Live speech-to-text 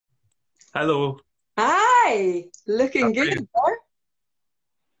Hello. Hi, How looking are good. you? Huh?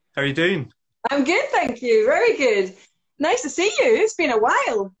 How are you doing? I'm good, thank you. Very good. Nice to see you. It's been a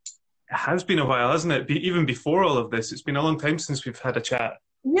while. It has been a while, hasn't it? Even before all of this, it's been a long time since we've had a chat.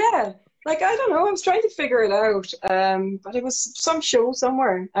 Yeah, like I don't know. I was trying to figure it out, but it was some show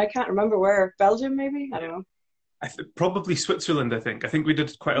somewhere. I can't remember where. Belgium, maybe? I don't Probably Switzerland, I think. I think we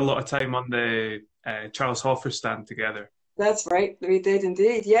did quite a know. lot of time on the Charles Hoffer stand together. That's right. We did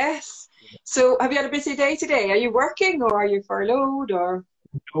indeed. Yes. So, have you had a busy day today? Are you working or are you furloughed or?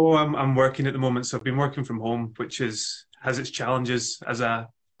 Oh, I'm working at the moment, so I've been working from home, which has its challenges as a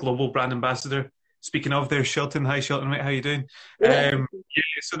global brand ambassador. Speaking of, there's Shelton. Hi, Shelton, mate. How you doing? Yeah.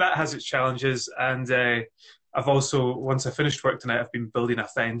 Yeah, so that has its challenges, and I've also, once I finished work tonight, I've been building a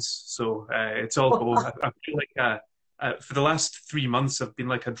fence, so it's all go. I feel like for the last 3 months, I've been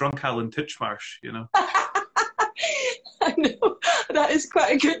like a drunk Alan Titchmarsh, you know? I know. That is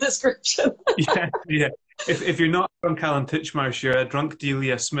quite a good description. Yeah, yeah. If you're not a drunk Alan Titchmarsh, you're a drunk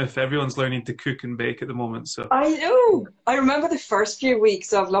Delia Smith. Everyone's learning to cook and bake at the moment, so I know. I remember the first few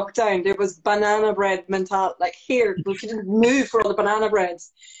weeks of lockdown, there was banana bread mentality. Like here, we couldn't move for all the banana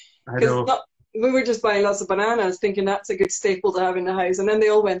breads I because know. we were just buying lots of bananas, thinking that's a good staple to have in the house, and then they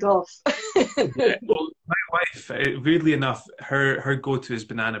all went off. Yeah, well, my wife, weirdly enough, her go-to is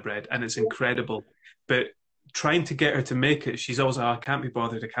banana bread, and it's incredible. But trying to get her to make it, she's always, oh, I can't be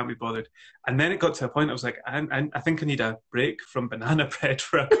bothered, I can't be bothered. And then it got to a point I was like, I think I need a break from banana bread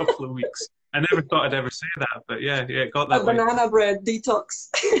for a couple of weeks. I never thought I'd ever say that, but yeah, it got A that way. banana bread detox.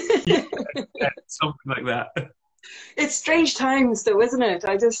 Yeah, yeah, something like that. It's strange times, though, isn't it?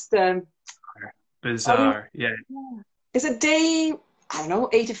 I mean, Bizarre. Yeah. is it day, I don't know,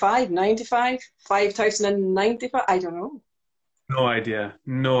 85, 95, 5,095? I don't know. No idea.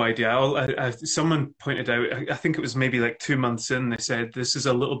 No idea. Someone pointed out, I think it was maybe like 2 months in, they said this is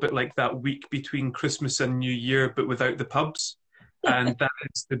a little bit like that week between Christmas and New Year, but without the pubs. And that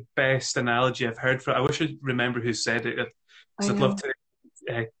is the best analogy I've heard for it. I wish I remember who said it, I because I'd love know.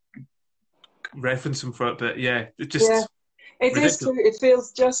 to uh, reference him for it. But yeah, it's Yeah. just It is ridiculous. true. It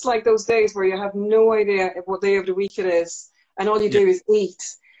feels just like those days where you have no idea what day of the week it is, and all you Yeah. do is eat.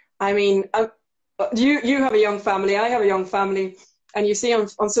 I mean, you have a young family. I have a young family, and you see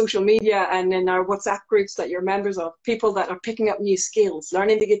on social media and in our WhatsApp groups that you're members of, people that are picking up new skills,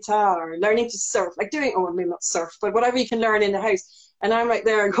 learning the guitar, learning to surf, like doing, oh, I mean not surf, but whatever you can learn in the house. And I'm right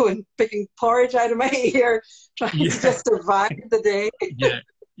there going picking porridge out of my ear, trying to Yeah. just survive the day. Yeah,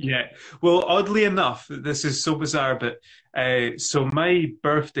 yeah. Well, oddly enough, this is so bizarre, but so my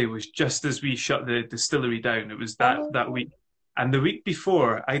birthday was just as we shut the distillery down. It was that Oh, week, and the week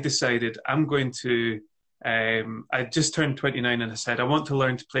before, I decided I'm going to. I just turned 29, and I said I want to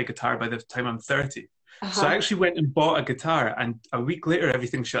learn to play guitar by the time I'm 30. So I uh-huh. actually went and bought a guitar, and a week later,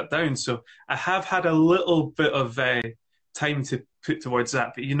 everything shut down. So I have had a little bit of time to put towards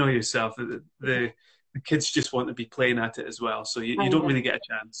that, but you know yourself, the kids just want to be playing at it as well. So you I don't know. really get a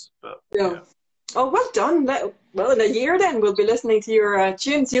chance. But yeah, No. Oh, well done. Well, in a year then we'll be listening to your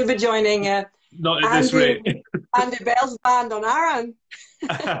tunes. You'll be joining not at this Andy rate. Andy Bell's band on Aaron.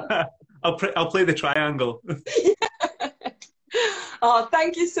 I'll play the triangle. Oh,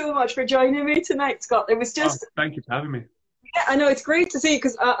 thank you so much for joining me tonight, Scott. It was Oh, just, thank you for having me. yeah, I know it's great to see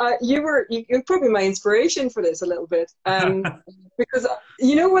because you're probably my inspiration for this a little bit. Because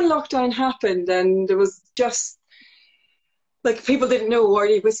you know when lockdown happened and there was just like people didn't know are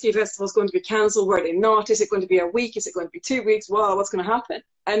the whiskey festivals going to be cancelled, were they not? Is it going to be a week? Is it going to be 2 weeks? Wow, what's going to happen?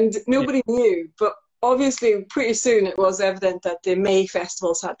 And Yeah, nobody knew, but obviously pretty soon it was evident that the May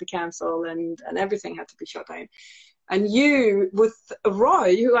festivals had to cancel and everything had to be shut down. And you with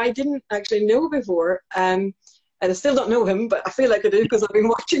Roy, who I didn't actually know before, and I still don't know him, but I feel like I do because I've been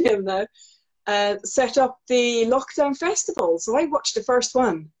watching him now, set up the lockdown festival. So I watched the first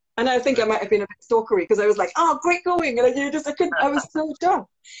one. And I think I might have been a bit stalkery because I was like, oh, great going. And I couldn't, I was so shocked.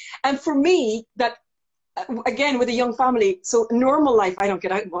 And for me, that again, with a young family, so normal life, I don't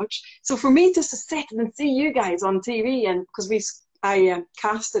get out much. So for me just to sit and see you guys on TV, and because I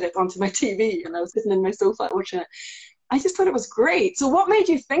casted it onto my TV and I was sitting in my sofa watching it, I just thought it was great. So what made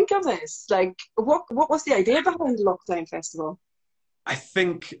you think of this? Like, what was the idea behind the Lockdown Festival? I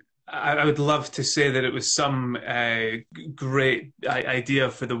think I would love to say that it was some great idea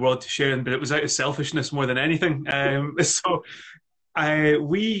for the world to share in, but it was out of selfishness more than anything. So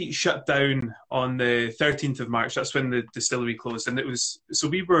we shut down on the 13th of March. That's when the distillery closed. And it was, so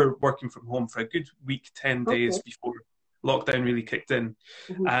we were working from home for a good week, 10 days Okay. before lockdown really kicked in.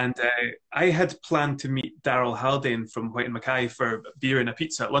 Mhm. And I had planned to meet Daryl Haldane from White and Mackay for beer and a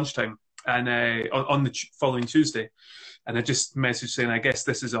pizza at lunchtime and on the following Tuesday. And I just messaged saying, I guess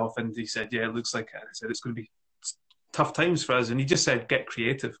this is off. And he said, yeah, it looks like it. I said, it's going to be tough times for us. And he just said, get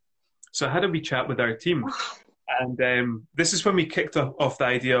creative. So I had a wee chat with our team. And this is when we kicked off the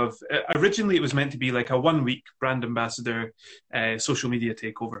idea of, originally it was meant to be like a 1 week brand ambassador social media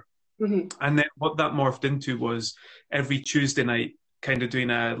takeover. Mm-hmm. And then what that morphed into was every Tuesday night, kind of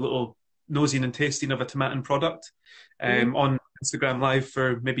doing a little nosing and tasting of a Tomatin product on Instagram Live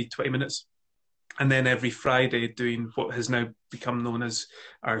for maybe 20 minutes. And then every Friday doing what has now become known as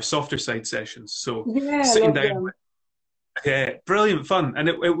our softer side sessions. So sitting down with, brilliant fun. And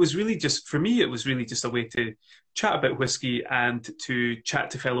it was really just, for me, it was really just a way to chat about whiskey and to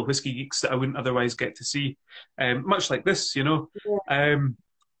chat to fellow whiskey geeks that I wouldn't otherwise get to see, much like this, you know.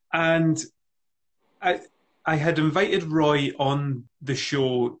 And I had invited Roy on the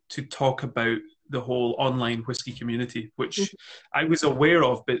show to talk about the whole online whiskey community, which I was aware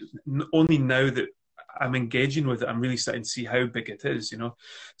of, but only now that I'm engaging with it, I'm really starting to see how big it is, you know.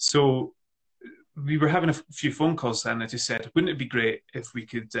 So we were having a few phone calls and I just said, wouldn't it be great if we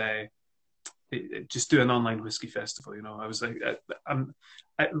could just do an online whiskey festival? You know, I was like,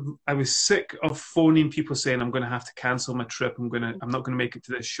 I was sick of phoning people saying I'm going to have to cancel my trip. I'm not going to make it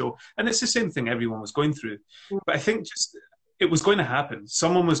to this show. And it's the same thing everyone was going through. But I think just it was going to happen.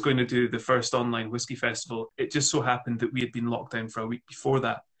 Someone was going to do the first online whiskey festival. It just so happened that we had been locked down for a week before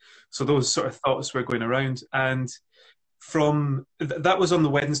that. So those sort of thoughts were going around. And from that was on the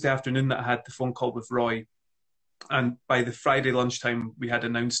Wednesday afternoon that I had the phone call with Roy. And by the Friday lunchtime, we had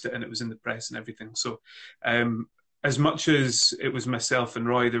announced it and it was in the press and everything. So as much as it was myself and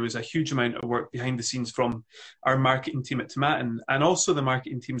Roy, there was a huge amount of work behind the scenes from our marketing team at Tomatin and also the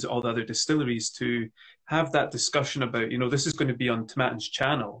marketing teams at all the other distilleries to have that discussion about, you know, this is going to be on Tomatin's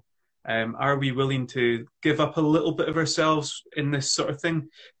channel. Are we willing to give up a little bit of ourselves in this sort of thing?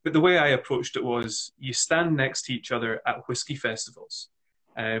 But the way I approached it was you stand next to each other at whiskey festivals.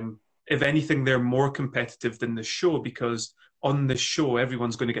 If anything, they're more competitive than the show because on the show,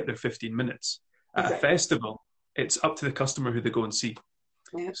 everyone's going to get their 15 minutes. At a festival, it's up to the customer who they go and see.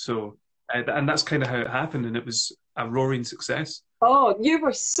 Yeah. So, and that's kind of how it happened. And it was a roaring success. Oh, you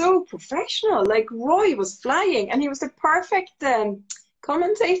were so professional. Like Roy was flying and he was the perfect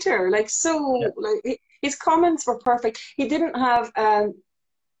commentator. Like, like his comments were perfect. He didn't have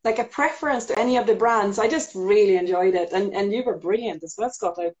like a preference to any of the brands. I just really enjoyed it. And you were brilliant as well,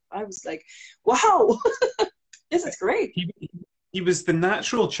 Scott. I was like, wow, this is great. He was the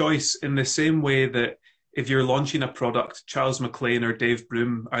natural choice in the same way that if you're launching a product, Charles McLean or Dave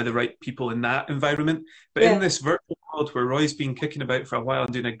Broom are the right people in that environment. But in this virtual world where Roy's been kicking about for a while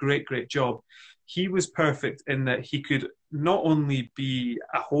and doing a great, great job, he was perfect in that he could not only be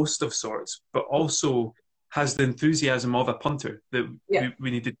a host of sorts, but also has the enthusiasm of a punter that we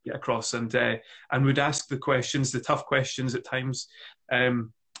needed to get across and would ask the questions, the tough questions at times.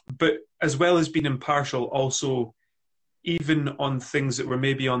 But as well as being impartial, also even on things that were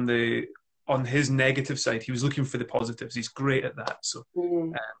maybe on his negative side, he was looking for the positives. He's great at that. So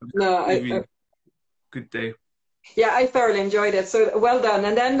good day. Yeah, I thoroughly enjoyed it. So well done.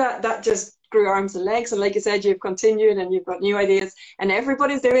 And then that just grew arms and legs. And like you said, you've continued and you've got new ideas and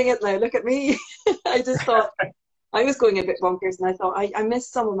everybody's doing it now. Look at me. I just thought I was going a bit bonkers and I thought I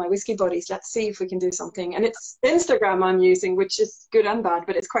missed some of my whiskey buddies. Let's see if we can do something. And it's Instagram I'm using, which is good and bad,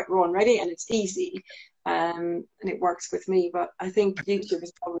 but it's quite raw and ready and it's easy. And it works with me. But I think YouTube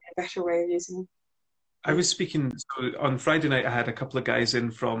is probably a better way of using it. I was speaking on Friday night. I had a couple of guys in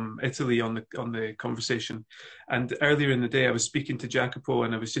from Italy on the conversation, and earlier in the day I was speaking to Jacopo,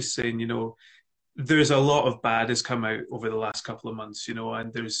 and I was just saying, you know, there's a lot of bad has come out over the last couple of months, you know,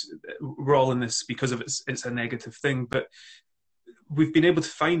 and we're all in this because of it's a negative thing, but we've been able to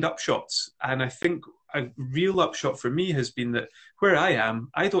find upshots, and I think a real upshot for me has been that where I am,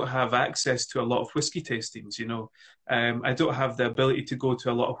 I don't have access to a lot of whiskey tastings, you know. I don't have the ability to go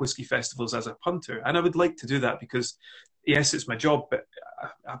to a lot of whiskey festivals as a punter. And I would like to do that because, yes, it's my job, but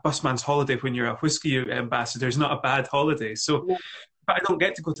a busman's holiday when you're a whiskey ambassador is not a bad holiday. So, but I don't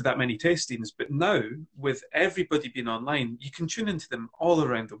get to go to that many tastings. But now, with everybody being online, you can tune into them all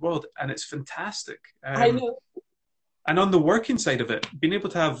around the world, and it's fantastic. I know. And on the working side of it, being able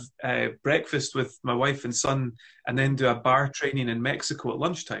to have breakfast with my wife and son and then do a bar training in Mexico at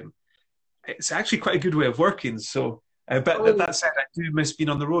lunchtime, it's actually quite a good way of working. So, but that said, I do miss being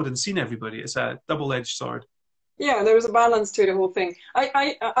on the road and seeing everybody. It's a double-edged sword. Yeah, there was a balance to the whole thing.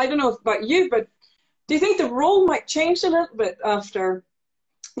 I don't know about you, but do you think the role might change a little bit after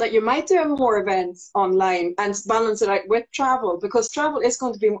that? You might do more events online and balance it out with travel, because travel is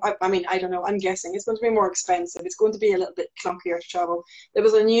going to be, I mean, I don't know, I'm guessing it's going to be more expensive. It's going to be a little bit clunkier to travel. There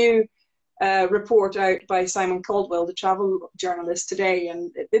was a new report out by Simon Caldwell, the travel journalist, today,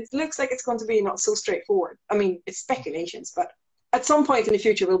 and it looks like it's going to be not so straightforward. I mean, it's speculations, but at some point in the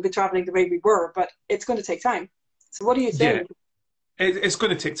future we'll be traveling the way we were, but it's going to take time. So what do you think? Yeah, it's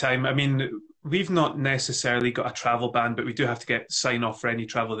going to take time. I mean, we've not necessarily got a travel ban, but we do have to get sign off for any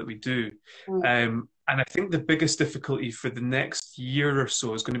travel that we do. And I think the biggest difficulty for the next year or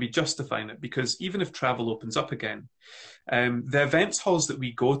so is going to be justifying it, because even if travel opens up again, the events halls that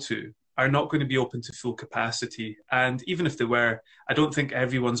we go to are not going to be open to full capacity. And even if they were, I don't think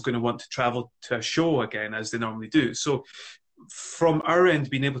everyone's going to want to travel to a show again as they normally do. So from our end,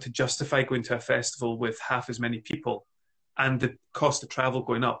 being able to justify going to a festival with half as many people and the cost of travel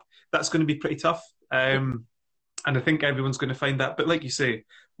going up, that's going to be pretty tough. And I think everyone's going to find that. But like you say,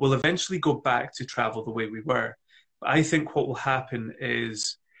 we'll eventually go back to travel the way we were. But I think what will happen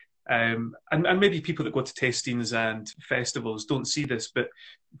is, and maybe people that go to tastings and festivals don't see this, but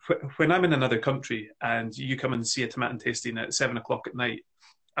when I'm in another country and you come and see a tomatin tasting at 7 o'clock at night,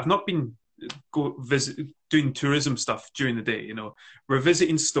 I've not been doing tourism stuff during the day. You know, we're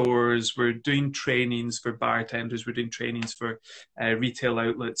visiting stores, we're doing trainings for bartenders, we're doing trainings for retail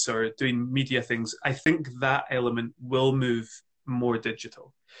outlets, or doing media things. I think that element will move more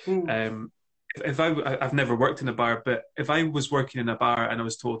digital. I've never worked in a bar, but if I was working in a bar and I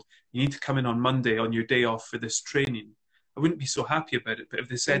was told you need to come in on Monday on your day off for this training, I wouldn't be so happy about it. But if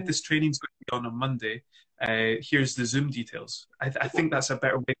they said this training's going to be on Monday, here's the Zoom details, I think that's a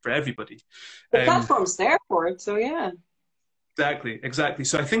better way for everybody. The platform's there for it, so yeah. Exactly.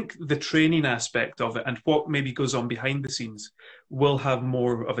 So I think the training aspect of it and what maybe goes on behind the scenes will have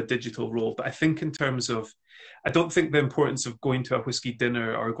more of a digital role. But I think in terms of, I don't think the importance of going to a whiskey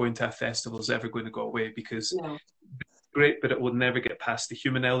dinner or going to a festival is ever going to go away, because it's great, but it will never get past the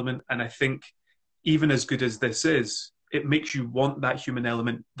human element. And I think even as good as this is, it makes you want that human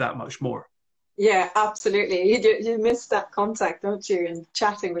element that much more. Yeah, absolutely. You miss that contact, don't you? And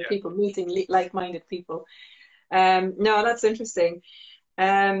chatting with people, meeting like-minded people. No, that's interesting.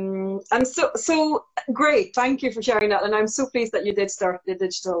 And so great. Thank you for sharing that. And I'm so pleased that you did start the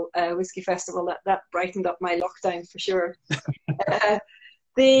digital whiskey festival. That brightened up my lockdown for sure.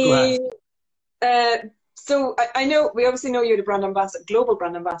 So I know, we obviously know you're the brand ambassador, global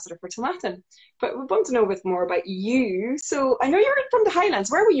brand ambassador for Tomatin, but we want to know a bit more about you. So I know you're from the Highlands.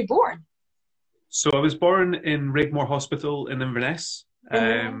 Where were you born? So I was born in Rigmore Hospital in Inverness.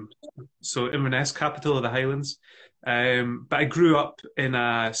 So Inverness, capital of the Highlands. But I grew up in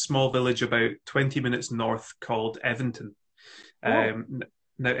a small village about 20 minutes north called Eventon.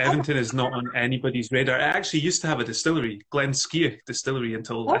 Now, Eventon is not on anybody's radar. It actually used to have a distillery, Glenskea Distillery,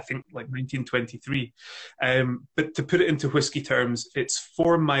 until I think like 1923. But to put it into whiskey terms, it's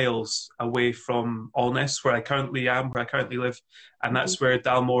 4 miles away from Alness, where I currently live, and that's where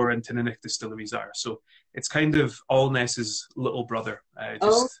Dalmore and Tinnick distilleries are. So it's kind of Alness's little brother,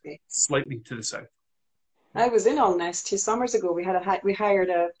 just slightly to the south. I was in Alness 2 summers ago. We hired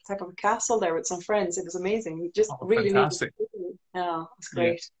a type of a castle there with some friends. It was amazing. We just really fantastic. Oh, it's great.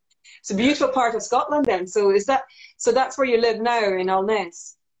 Yeah. It's a beautiful part of Scotland then. So that's where you live now, in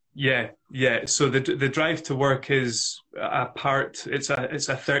Alness? Yeah. So the drive to work is a part. It's a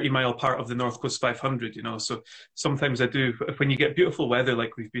 30-mile part of the North Coast 500. You know, so sometimes I do, when you get beautiful weather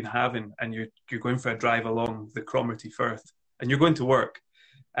like we've been having, and you're going for a drive along the Cromarty Firth, and you're going to work.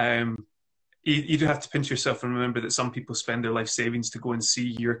 You do have to pinch yourself and remember that some people spend their life savings to go and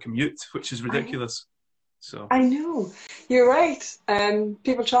see your commute, which is ridiculous. So I know, you're right.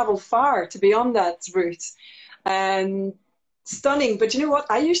 People travel far to be on that route. Stunning. But you know what?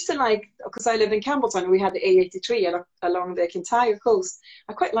 I used to like, because I lived in Campbelltown and we had the A83 along the Kintyre coast.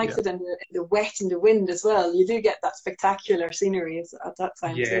 I quite liked it in the wet and the wind as well. You do get that spectacular scenery at that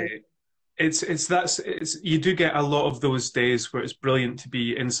time too. You do get a lot of those days where it's brilliant to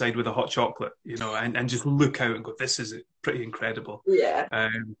be inside with a hot chocolate, you know, and just look out and go, this is pretty incredible. Yeah. I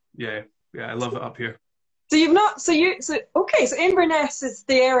love it up here. So Inverness is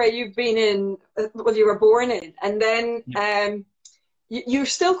the area you've been in, well, you were born in, and then you're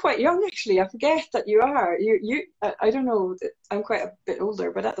still quite young actually. I forget that you are. I don't know. I'm quite a bit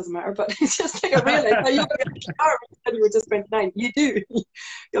older, but that doesn't matter. But it's just like I realised how young you are. You were just 29. You do.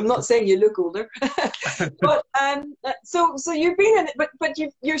 I'm not saying you look older, but so you've been in it, but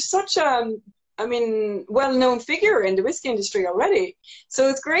you're such well-known figure in the whiskey industry already. So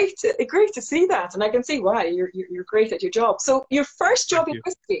it's great to see that, and I can see why you're great at your job. So your first job in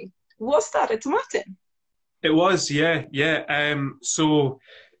whiskey, was that at Tomatin? It was, yeah. So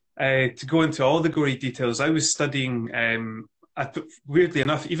to go into all the gory details, I was studying weirdly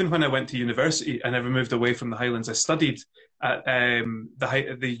enough, even when I went to university, I never moved away from the Highlands. I studied at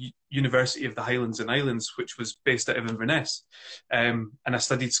the University of the Highlands and Islands, which was based out of Inverness, and I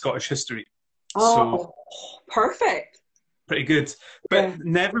studied Scottish history. So Oh, perfect. pretty good, Yeah. but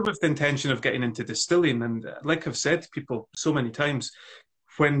never with the intention of getting into distilling. And like I've said to people so many times,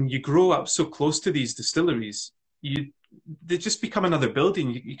 when you grow up so close to these distilleries, they just become another building.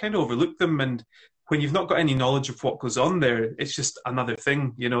 You kind of overlook them, and when you've not got any knowledge of what goes on there, it's just another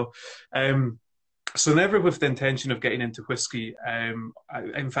thing, you know. So never with the intention of getting into whiskey. I,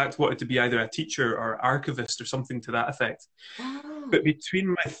 in fact, wanted to be either a teacher or archivist or something to that effect. Oh. But between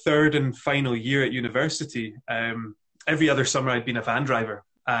my third and final year at university, every other summer I'd been a van driver,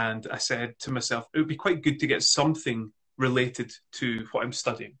 and I said to myself, it would be quite good to get something related to what I'm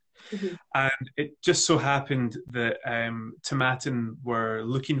studying. Mm-hmm. And it just so happened that Tomatin were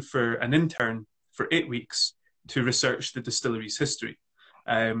looking for an intern for 8 weeks to research the distillery's history.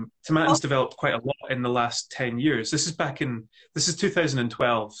 Tomatin's developed quite a lot in the last 10 years. This is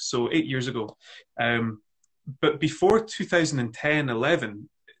 2012, so 8 years ago. But before 2010-11,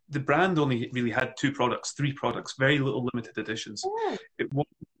 the brand only really had three products, very little limited editions. Oh.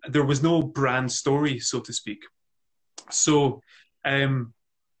 There was no brand story, so to speak. So I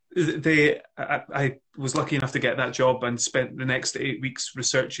was lucky enough to get that job and spent the next 8 weeks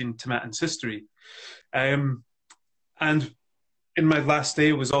researching Tomatin's history. And in my last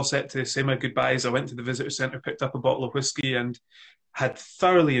day, was all set to say my goodbyes. I went to the visitor centre, picked up a bottle of whiskey, and had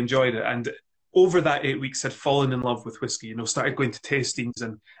thoroughly enjoyed it. And over that 8 weeks, had fallen in love with whiskey. You know, started going to tastings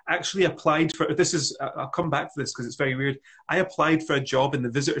and actually applied for. This is. I'll come back to this because it's very weird. I applied for a job in the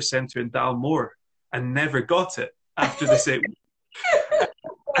visitor centre in Dalmore and never got it after this 8 weeks.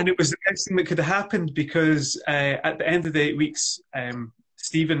 And it was the best thing that could have happened because at the end of the 8 weeks,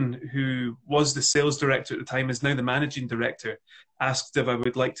 Stephen, who was the sales director at the time, is now the managing director, asked if I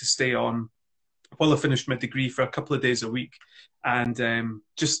would like to stay on while I finished my degree for a couple of days a week and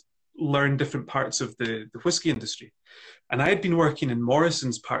just learn different parts of the whiskey industry. And I had been working in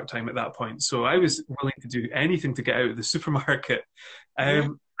Morrison's part-time at that point, so I was willing to do anything to get out of the supermarket.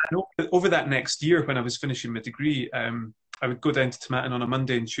 And over that next year, when I was finishing my degree, I would go down to Tomatin on a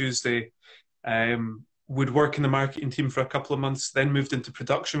Monday and Tuesday, would work in the marketing team for a couple of months, then moved into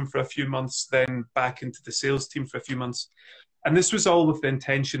production for a few months, then back into the sales team for a few months. And this was all with the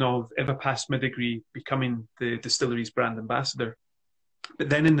intention of, if I passed my degree, becoming the distillery's brand ambassador. But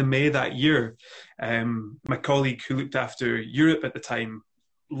then in the May that year, my colleague who looked after Europe at the time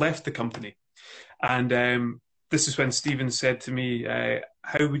left the company. And this is when Stephen said to me,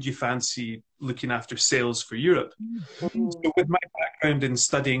 how would you fancy looking after sales for Europe? Mm-hmm. So with my background in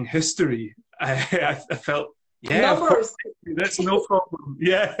studying history, I felt, yeah, of course, that's no problem.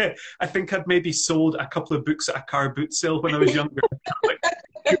 Yeah, I think I'd maybe sold a couple of books at a car boot sale when I was younger. Like,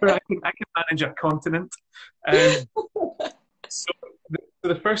 sure, I can manage a continent. So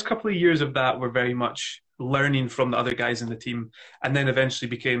the first couple of years of that were very much learning from the other guys in the team, and then eventually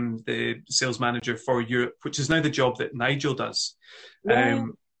became the sales manager for Europe, which is now the job that Nigel does. Yeah.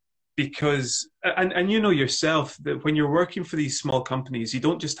 Because, and you know yourself, that when you're working for these small companies, you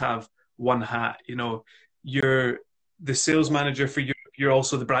don't just have one hat. You know, you're the sales manager for Europe, you're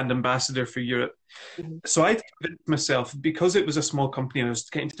also the brand ambassador for Europe. Mm-hmm. So I'd convinced myself, because it was a small company and I was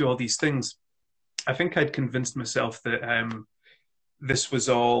getting to do all these things, I think I'd convinced myself that this was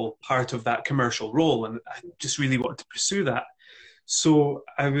all part of that commercial role, and I just really wanted to pursue that. So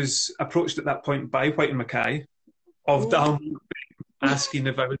I was approached at that point by White and Mackay of Dalmore, asking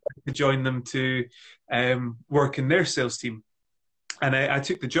if I would like to join them to work in their sales team. And I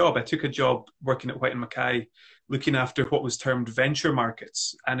took the job. I took a job working at White and Mackay, looking after what was termed venture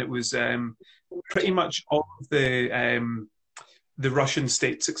markets. And it was pretty much all of the Russian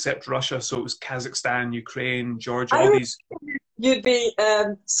states except Russia. So it was Kazakhstan, Ukraine, Georgia, all these. You'd be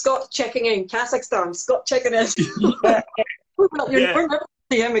Scott checking in, Kazakhstan, Scott checking in. Yeah. You'll never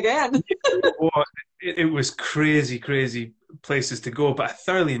see him again. It was crazy places to go, but I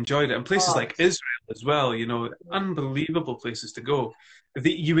thoroughly enjoyed it. And places like Israel as well, you know, unbelievable places to go.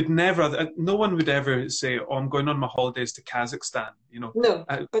 You would never, no one would ever say, oh, I'm going on my holidays to Kazakhstan, you know. No,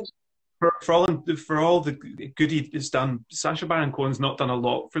 but for all the good he's done, Sacha Baron Cohen's not done a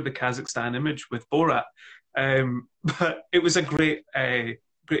lot for the Kazakhstan image with Borat. But it was a great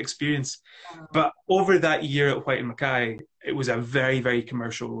experience. But over that year at White and Mackay, it was a very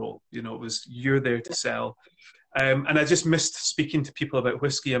commercial role. You know, it was, you're there to sell. And I just missed speaking to people about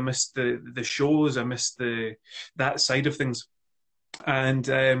whiskey. I missed the shows. I missed that side of things.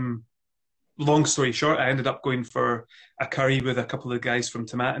 And long story short, I ended up going for a curry with a couple of guys from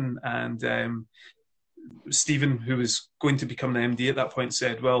Tomatin, and Stephen, who was going to become the MD at that point,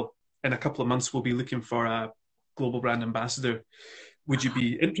 said, well, in a couple of months, we'll be looking for a global brand ambassador. Would you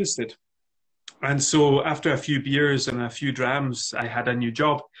be interested? And so after a few beers and a few drams, I had a new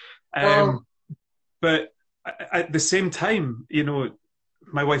job. But at the same time, you know,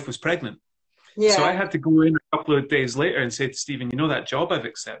 my wife was pregnant. Yeah. So I had to go in a couple of days later and say to Stephen, you know, that job I've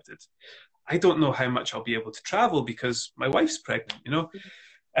accepted, I don't know how much I'll be able to travel because my wife's pregnant, you know.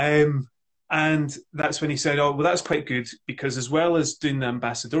 And that's when he said, oh, well, that's quite good because as well as doing the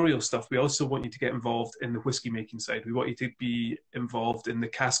ambassadorial stuff, we also want you to get involved in the whiskey making side. We want you to be involved in the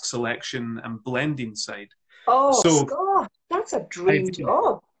cask selection and blending side. Oh, so, Scott, that's a dream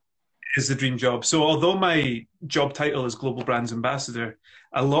job. It is the dream job. So although my job title is Global Brands Ambassador,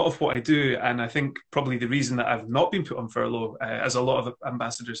 a lot of what I do, and I think probably the reason that I've not been put on furlough, as a lot of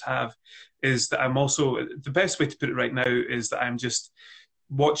ambassadors have, is that I'm also, the best way to put it right now is that I'm just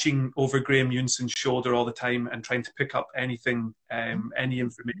watching over Graham Unson's shoulder all the time and trying to pick up anything, any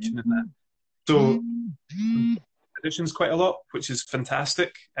information in that. So additions quite a lot, which is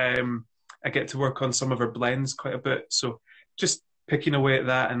fantastic. I get to work on some of her blends quite a bit. So just picking away at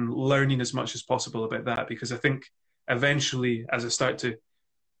that and learning as much as possible about that, because I think eventually as I start to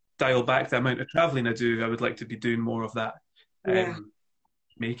dial back the amount of traveling I do, I would like to be doing more of that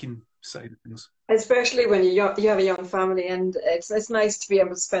making side of things. Especially when you have a young family, and it's nice to be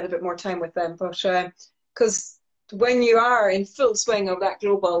able to spend a bit more time with them. But because when you are in full swing of that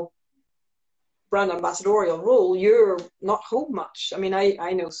global brand ambassadorial role, you're not home much. I mean,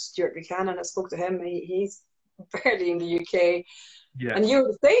 I know Stuart Buchanan. I spoke to him. He's barely in the UK. Yeah. And you're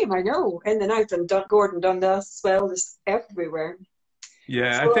the same, I know, in and out, and Gordon Dundas as well, just everywhere.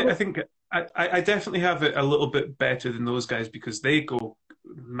 Yeah, so, I think I definitely have it a little bit better than those guys because they go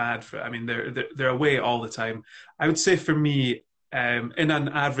mad for it. I mean, they're away all the time. I would say for me, in an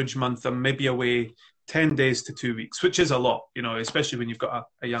average month, I'm maybe away 10 days to 2 weeks, which is a lot, you know, especially when you've got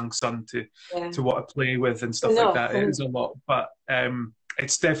a young son to want to play with and stuff like that. It is a lot, but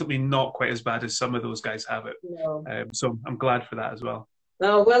it's definitely not quite as bad as some of those guys have it. No. So I'm glad for that as well.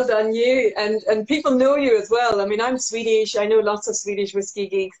 No, well done you, and people know you as well. I mean, I'm Swedish. I know lots of Swedish whiskey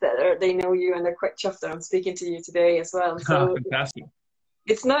geeks they know you, and they're quite chuffed that I'm speaking to you today as well. So fantastic.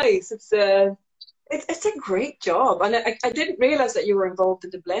 It's nice. It's a great job, and I didn't realize that you were involved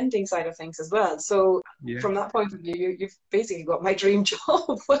in the blending side of things as well. So from that point of view, you've basically got my dream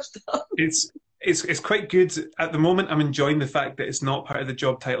job. Well done. It's quite good at the moment. I'm enjoying the fact that it's not part of the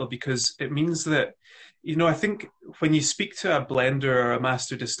job title because it means that, you know, I think when you speak to a blender or a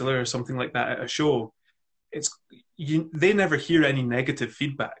master distiller or something like that at a show, they never hear any negative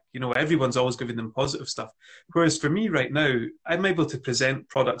feedback. You know, everyone's always giving them positive stuff. Whereas for me right now, I'm able to present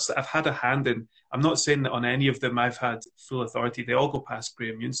products that I've had a hand in. I'm not saying that on any of them I've had full authority. They all go past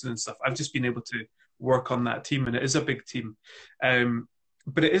Graham Unson and stuff. I've just been able to work on that team, and it is a big team.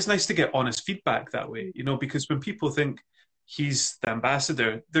 But it is nice to get honest feedback that way, you know, because when people think he's the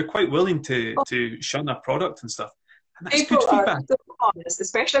ambassador, they're quite willing to shun a product and stuff. And that's people good feedback. Are so honest,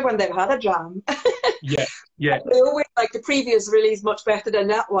 especially when they've had a jam. Yeah. They always like the previous release much better than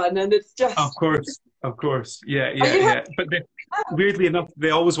that one, and it's just... Of course. Yeah. But weirdly enough, they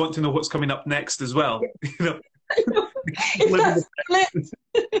always want to know what's coming up next as well. You know? So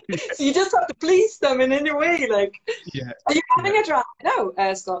you just have to please them in any way, like. Yeah. Are you having a drink? No,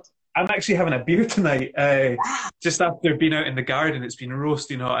 Scott. I'm actually having a beer tonight. Just after being out in the garden, it's been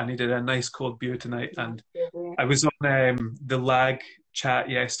roasting hot. I needed a nice cold beer tonight, and I was on the lag chat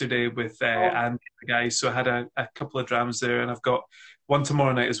yesterday with Andy, the guys. So I had a couple of drams there, and I've got one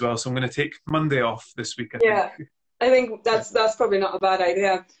tomorrow night as well. So I'm going to take Monday off this week. I think that's probably not a bad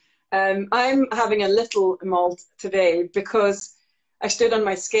idea. I'm having a little malt today because I stood on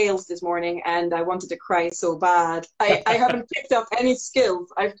my scales this morning and I wanted to cry so bad. I haven't picked up any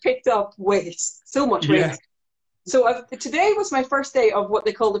skills. I've picked up weight, so much weight. Yeah. So today was my first day of what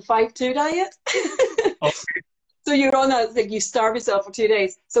they call the 5-2 diet. So you're on you starve yourself for 2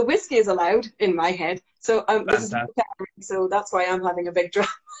 days. So whiskey is allowed in my head. So so that's why I'm having a big drop.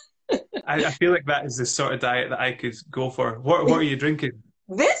 I feel like that is the sort of diet that I could go for. What are you drinking?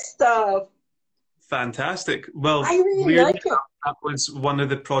 This stuff. Fantastic. Well, I really like it. That was one of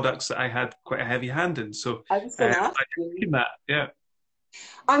the products that I had quite a heavy hand in. So I was going to ask you. That, yeah.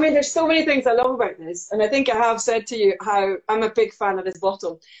 I mean, there's so many things I love about this, and I think I have said to you how I'm a big fan of this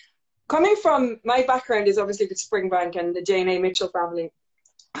bottle. Coming from my background is obviously the Springbank and the Jane A. Mitchell family.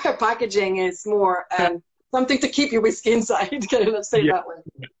 Our packaging is more something to keep your whiskey inside. Let's say that way.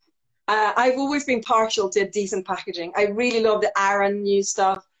 I've always been partial to decent packaging. I really love the Aaron new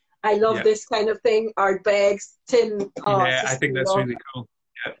stuff. I love this kind of thing. Our bags, tin. I think that's really cool.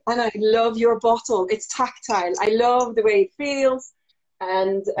 And I love your bottle. It's tactile. I love the way it feels.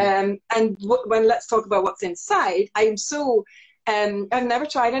 And when let's talk about what's inside, I'm so I've never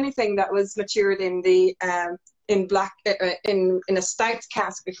tried anything that was matured in the in black in a stout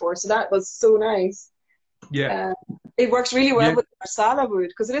cask before, so that was so nice. Yeah, it works really well with Marsala wood,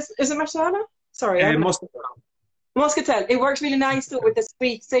 because is it Marsala? Sorry, Muscatel. It works really nice though with the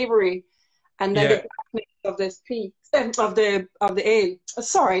sweet, savoury, and then the blackness of this peat of the ale.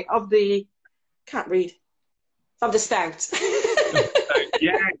 Sorry, can't read of the stout.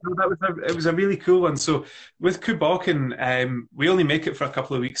 Yeah, no, it was a really cool one. So with Kubokken, we only make it for a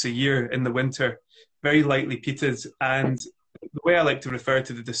couple of weeks a year in the winter, very lightly peated. And the way I like to refer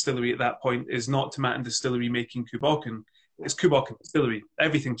to the distillery at that point is not Tomatin Distillery making Kubokken, it's Kubokken Distillery.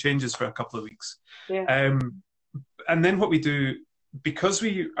 Everything changes for a couple of weeks. Yeah. And then what we do, because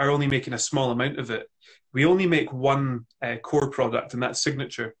we are only making a small amount of it, we only make one core product, and that's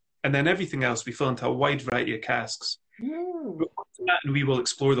Signature. And then everything else we fill into a wide variety of casks. And we will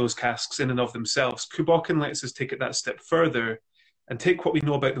explore those casks in and of themselves. Kubokken lets us take it that step further and take what we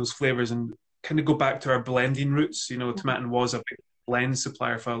know about those flavours and kind of go back to our blending roots. You know, Tomatin was a big blend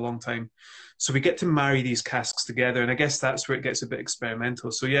supplier for a long time. So we get to marry these casks together, and I guess that's where it gets a bit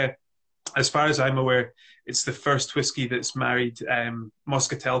experimental. So yeah, as far as I'm aware, it's the first whiskey that's married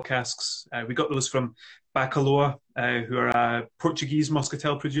Moscatel casks. We got those from Bacaloa, who are a Portuguese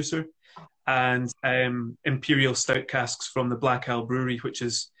Moscatel producer, and Imperial Stout casks from the Black Isle Brewery, which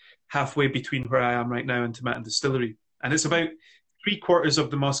is halfway between where I am right now and Tomatin Distillery. And it's about 3/4 of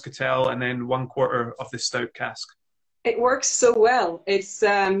the Moscatel and then 1/4 of the Stout cask. It works so well. It's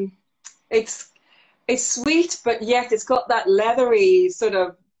sweet, but yet it's got that leathery sort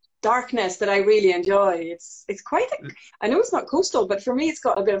of darkness that I really enjoy. It's quite I know it's not coastal, but for me it's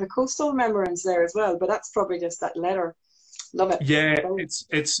got a bit of a coastal remembrance there as well, but that's probably just that leather. Love it. Yeah,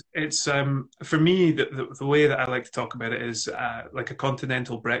 it's for me the way that I like to talk about it is like a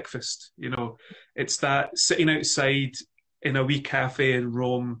continental breakfast. You know, it's that sitting outside in a wee cafe in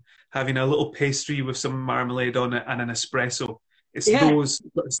Rome, having a little pastry with some marmalade on it and an espresso. It's those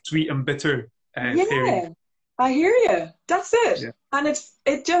sort of sweet and bitter pairing. I hear you. That's it. Yeah. And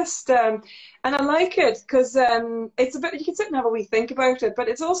it just and I like it because it's a bit, you can sit and have a wee think about it, but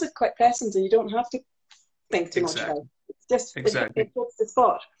it's also quite pleasant, and you don't have to think too much about it. It's just it puts the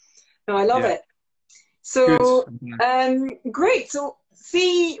spot. No, I love it. So great. So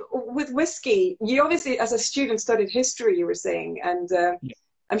see, with whiskey, you obviously as a student studied history, you were saying, and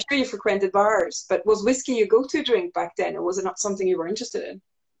I'm sure you frequented bars, but was whiskey your go-to drink back then, or was it not something you were interested in?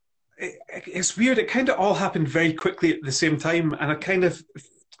 It's weird. It kind of all happened very quickly at the same time, and I kind of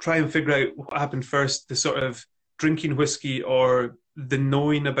try and figure out what happened first, the sort of drinking whiskey or the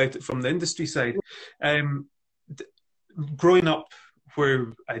knowing about it from the industry side. Growing up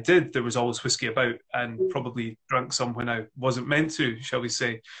where I did, there was always whiskey about, and probably drank some when I wasn't meant to, shall we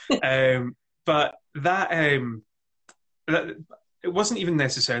say. But that it wasn't even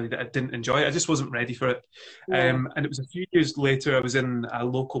necessarily that I didn't enjoy it. I just wasn't ready for it. And it was a few years later, I was in a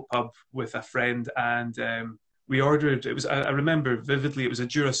local pub with a friend, and we ordered, I remember vividly, it was a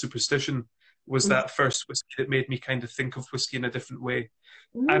Jura Superstition, was that first whiskey that made me kind of think of whiskey in a different way.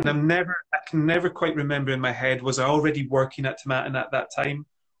 And I can never quite remember in my head, was I already working at Tomatin at that time,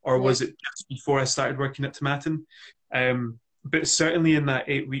 or was it just before I started working at Tomatin? But certainly in that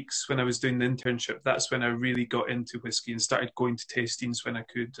 8 weeks when I was doing the internship, that's when I really got into whiskey and started going to tastings when I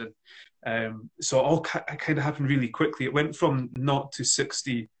could. And so it all kind of happened really quickly. It went from 0 to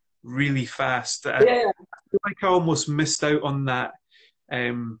 60 really fast. I feel like I almost missed out on that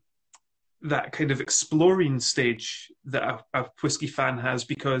that kind of exploring stage that a whiskey fan has,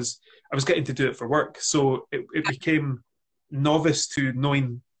 because I was getting to do it for work. So it became novice to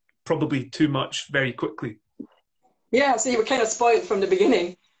knowing probably too much very quickly. Yeah, so you were kind of spoiled from the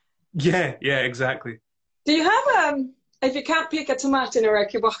beginning. Yeah, exactly. Do you have if you can't pick a Tomatin or a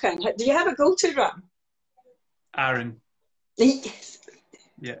Kubokken, do you have a go-to rum? Arran. Yes.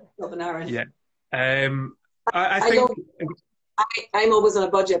 Yeah. Love an Arran. Yeah. I think I'm always on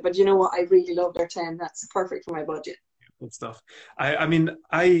a budget, but you know what? I really love their 10. That's perfect for my budget. Good stuff. I mean,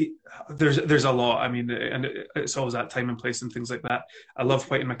 there's a lot. I mean, and it's always that time and place and things like that. I love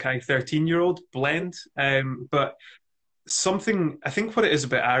White and Mackay 13-year-old blend, but something, I think what it is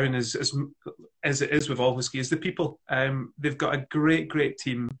about Arran is, as it is with all whiskey, is the people. They've got a great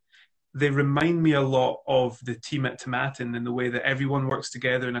team. They remind me a lot of the team at Tomatin in the way that everyone works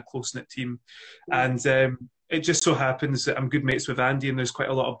together in a close-knit team. And it just so happens that I'm good mates with Andy, and there's quite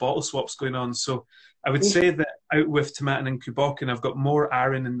a lot of bottle swaps going on. So I would say that out with Tomatin and Kubokken, I've got more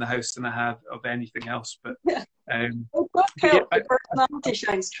Arran in the house than I have of anything else. But It does But yeah, help. The personality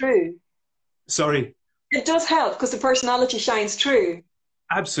shines through. sorry. It does help because the personality shines through.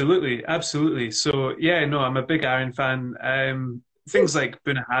 Absolutely, absolutely. So yeah, no, I'm a big Iron fan. Things like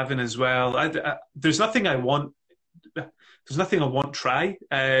Bunnahabhain as well. There's nothing I want. There's nothing I won't try.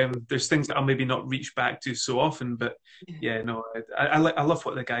 There's things that I'll maybe not reach back to so often, but yeah, no, I love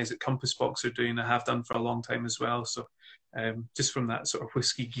what the guys at Compass Box are doing. I have done for a long time as well. So just from that sort of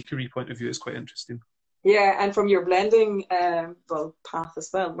whiskey geekery point of view, it's quite interesting. Yeah, and from your blending path as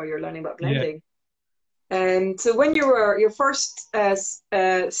well, where you're learning about Yeah. blending. And so when you were your first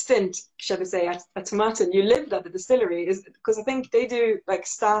stint, shall we say, at Tomatin, you lived at the distillery, is because I think they do like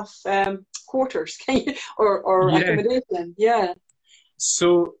staff quarters, can you, or Yeah. accommodation. Yeah.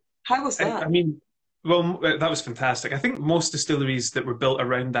 So How was that? I mean, well, that was fantastic. I think most distilleries that were built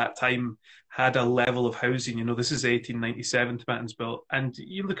around that time had a level of housing. You know, this is 1897, Tomatin's built, and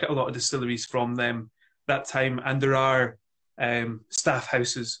you look at a lot of distilleries from them that time, and there are staff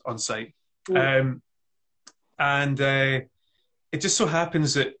houses on site. Um, and it just so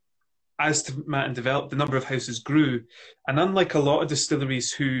happens that as Tomatin developed, the number of houses grew. And unlike a lot of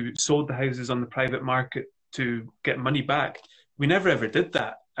distilleries who sold the houses on the private market to get money back, we never ever did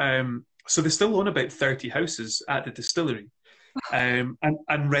that. So they still own about 30 houses at the distillery, and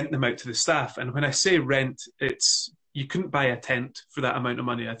rent them out to the staff. And when I say rent, it's you couldn't buy a tent for that amount of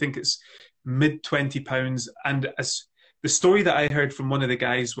money. I think it's mid £20. And as the story that I heard from one of the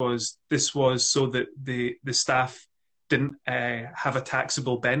guys was this was so that the staff didn't have a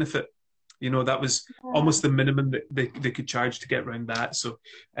taxable benefit. You know, that was almost the minimum that they could charge to get around that. So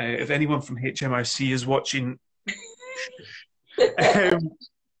if anyone from HMRC is watching,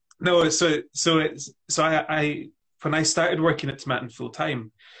 no, I when I started working at Tomatin full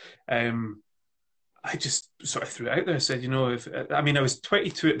time, I just sort of threw it out there. I said, you know, I was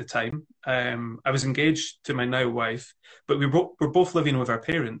 22 at the time. I was engaged to my now wife, but we're both living with our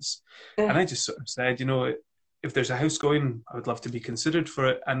parents. And I just sort of said, you know, if there's a house going, I would love to be considered for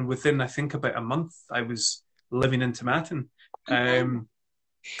it. And within, I think, about a month, I was living in Tomatin.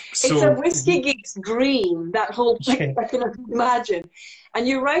 It's a whiskey geek's dream, that whole thing, I can imagine. And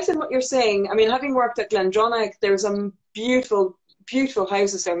you're right in what you're saying. I mean, having worked at Glendronach, there's some beautiful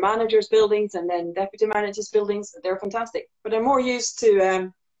houses. They're managers' buildings and then deputy managers' buildings. They're fantastic. But I'm more used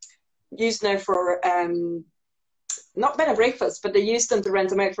now for not bed and breakfast, but they use them to rent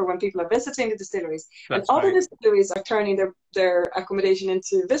them out for when people are visiting the distilleries. That's and other right. distilleries are turning their accommodation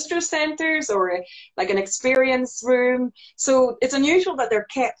into visitor centres or like an experience room. So it's unusual that they're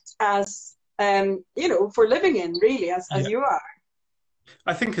kept as, for living in, really, as you are.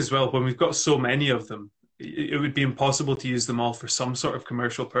 I think as well, when we've got so many of them, it would be impossible to use them all for some sort of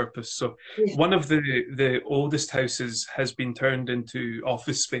commercial purpose. So one of the oldest houses has been turned into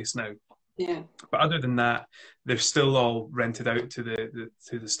office space now. Yeah. But other than that, they're still all rented out to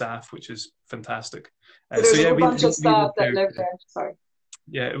the staff, which is fantastic. So there's a bunch of staff that live there. Sorry.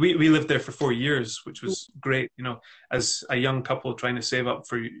 Yeah, we lived there for 4 years, which was great. You know, as a young couple trying to save up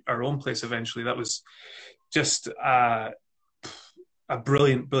for our own place eventually, that was just a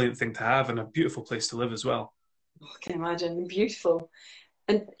brilliant thing to have and a beautiful place to live as well. I can imagine. Beautiful.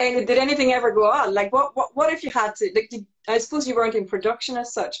 And did anything ever go on? Like, what if you had to? Like, I suppose you weren't in production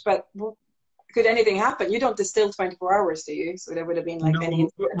as such, but could anything happen? You don't distill 24 hours, do you? So there would have been like any.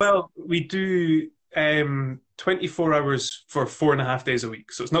 Well, we do 24 hours for 4.5 days a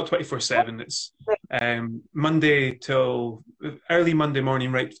week, so it's not 24/7. It's Monday till early Monday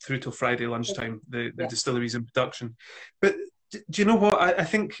morning, right through till Friday lunchtime. The distillery's in production. But do you know what? I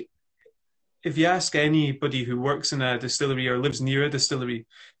think if you ask anybody who works in a distillery or lives near a distillery,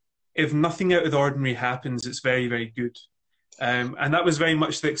 if nothing out of the ordinary happens, it's very, very good. And that was very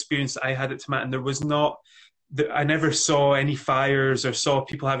much the experience that I had at Tomatin. There was not, I never saw any fires or saw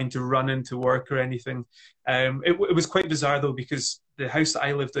people having to run into work or anything. It was quite bizarre though, because the house that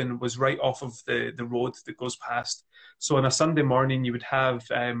I lived in was right off of the road that goes past. So on a Sunday morning, you would have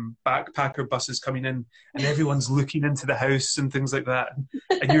backpacker buses coming in, and everyone's looking into the house and things like that.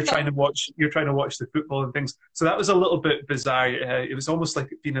 And you're trying to watch the football and things. So that was a little bit bizarre. It was almost like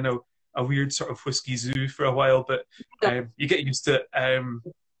being in a weird sort of whiskey zoo for a while, but you get used to it.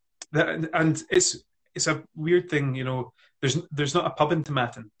 And it's a weird thing, you know. There's not a pub in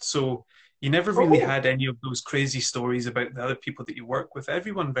Tomatin, so you never really had any of those crazy stories about the other people that you work with.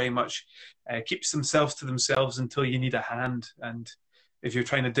 Everyone very much keeps themselves to themselves until you need a hand. And if you're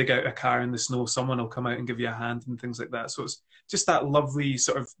trying to dig out a car in the snow, someone will come out and give you a hand and things like that. So it's just that lovely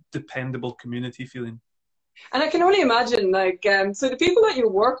sort of dependable community feeling. And I can only imagine, like, so the people that you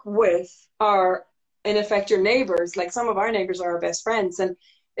work with are, in effect, your neighbours. Like, some of our neighbours are our best friends. And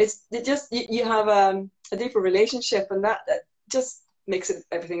it just you have a deeper relationship, and that just makes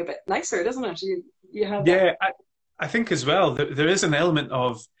everything a bit nicer, doesn't it? You have that. Yeah, I think as well that there is an element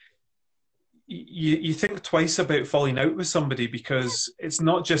of you think twice about falling out with somebody because it's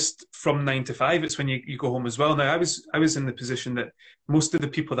not just from 9 to 5, it's when you go home as well. Now, I was in the position that most of the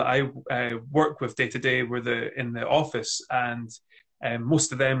people that I work with day to day were in the office, and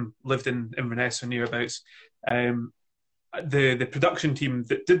most of them lived in Inverness or nearabouts. The production team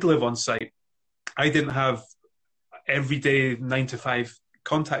that did live on site, I didn't have everyday 9 to 5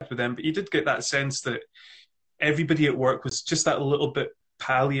 contact with them, but you did get that sense that everybody at work was just that little bit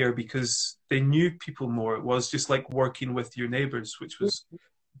pallier because they knew people more. It was just like working with your neighbours, which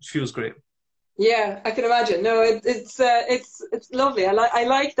feels great. Yeah, I can imagine. No, it's lovely. I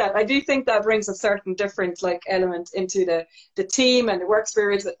like that. I do think that brings a certain different like element into the team and the work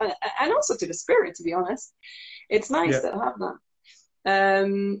spirit, and also to the spirit. To be honest, it's nice to have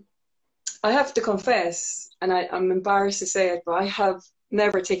that. I have to confess, and I'm embarrassed to say it, but I have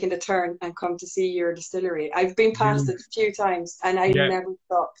never taken the turn and come to see your distillery. I've been past it a few times, and I never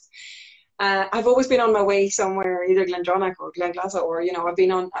stopped. I've always been on my way somewhere, either Glendronach or Glenglassaugh, or I've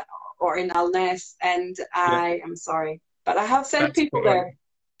been on or in Alness, and I am sorry, but I have sent people there,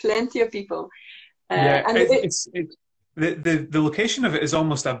 plenty of people. And the location of it is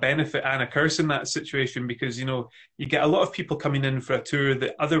almost a benefit and a curse in that situation because you get a lot of people coming in for a tour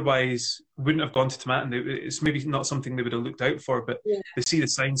that otherwise wouldn't have gone to Tomatin. It's maybe not something they would have looked out for, but they see the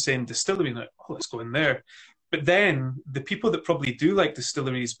sign saying distillery and they're like, oh, let's go in there. But then the people that probably do like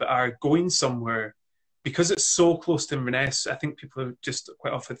distilleries but are going somewhere, because it's so close to Inverness, I think people just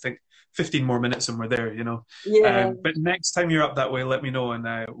quite often think 15 more minutes and we're there, But next time you're up that way, let me know and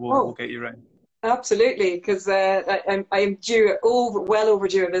we'll get you around. Absolutely, because I'm due well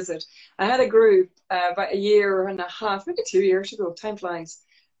overdue a visit. I had a group about a year and a half, maybe 2 years ago. Time flies,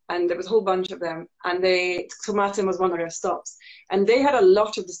 and there was a whole bunch of them. And Tomatin was one of their stops, and they had a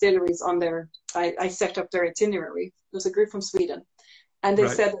lot of distilleries on their. I set up their itinerary. It was a group from Sweden, and they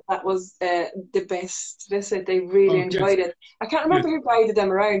said that was the best. They said they really enjoyed it. I can't remember who guided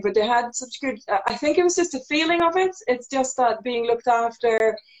them around, but they had such good. I think it was just the feeling of it. It's just that being looked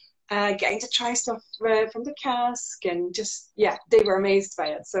after. Getting to try stuff from the cask and they were amazed by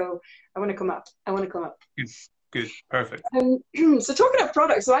it. So I want to come up. Good. Perfect. So talking of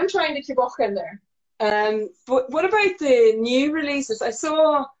products, so I'm trying to keep up in there. But what about the new releases? I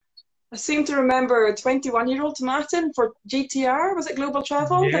seem to remember a 21-year-old Tomatin for GTR. Was it Global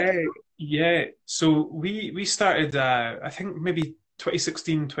Travel? Yeah. So we started, I think maybe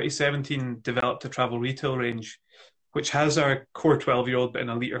 2016, 2017, developed a travel retail range, which has our core 12-year-old but in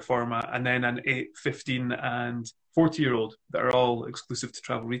a litre format, and then an 8, 15 and 40-year-old that are all exclusive to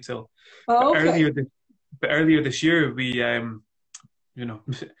travel retail. Oh, okay. But earlier this year, we,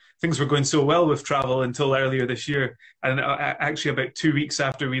 things were going so well with travel until earlier this year. And actually about 2 weeks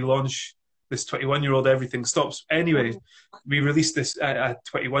after we launch this 21-year-old, everything stops. Anyway, we released this a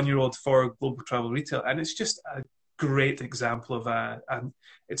 21-year-old for global travel retail, and it's just a great example of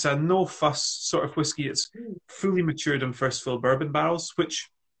it's a no fuss sort of whiskey. It's fully matured in first fill bourbon barrels, which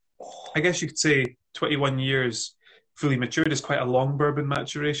I guess you could say 21 years fully matured is quite a long bourbon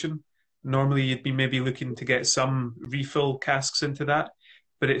maturation. Normally you'd be maybe looking to get some refill casks into that,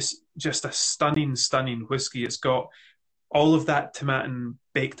 but it's just a stunning whiskey. It's got all of that Tomatin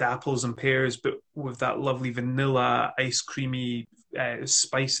baked apples and pears, but with that lovely vanilla, ice creamy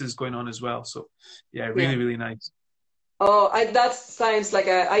spices going on as well. So really nice. Oh, that sounds like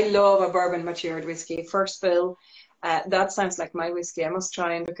I love a bourbon matured whiskey. First fill, that sounds like my whiskey. I must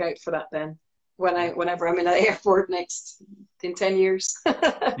try and look out for that then whenever I'm in an airport next in 10 years.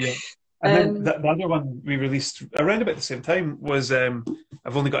 Yeah. And then the other one we released around about the same time was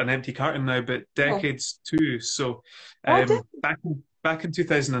I've only got an empty carton now, but Decades 2. So back in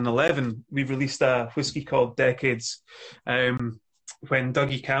 2011, we released a whiskey called Decades. When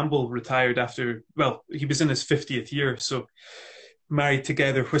Dougie Campbell retired after, he was in his 50th year, so married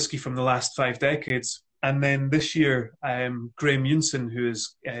together whiskey from the last 5 decades. And then this year, Graham Munson, who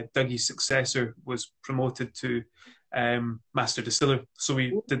is Dougie's successor, was promoted to Master Distiller. So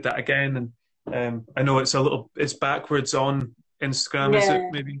we did that again. And I know it's backwards on Instagram, is it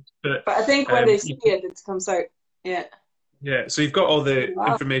maybe? But I think when they see it comes out. Yeah. Yeah, so you've got all the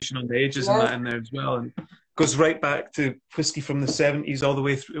information on the ages and that in there as well. And goes right back to whiskey from the 70s all the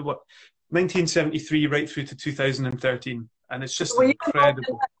way through 1973 right through to 2013, and it's just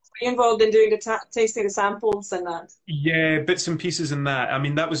incredible. Were you involved in doing the tasting the samples and that? Yeah, bits and pieces in that. I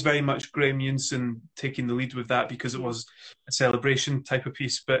mean, that was very much Graham Munson taking the lead with that because it was a celebration type of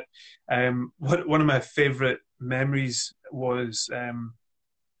piece. But one of my favourite memories was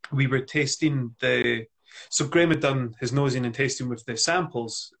we were tasting so Graham had done his nosing and tasting with the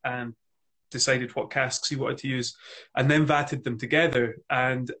samples and decided what casks he wanted to use, and then vatted them together.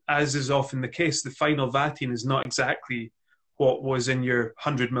 And as is often the case, the final vatting is not exactly what was in your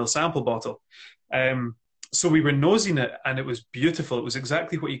 100 ml sample bottle. So we were nosing it, and it was beautiful. It was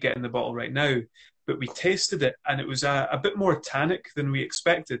exactly what you get in the bottle right now. But we tasted it, and it was a bit more tannic than we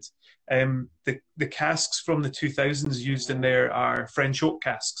expected. The casks from the 2000s used in there are French oak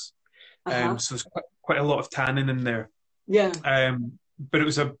casks. So there's quite a lot of tannin in there. Yeah. But it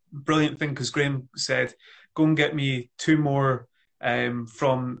was a brilliant thing because Graham said, "Go and get me two more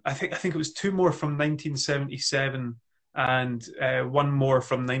from I think it was two more from 1977 and one more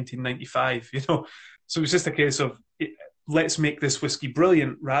from 1995." You know, so it was just a case of let's make this whiskey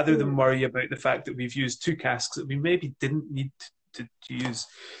brilliant rather than worry about the fact that we've used two casks that we maybe didn't need to use.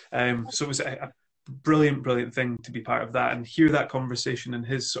 So it was a brilliant thing to be part of that and hear that conversation and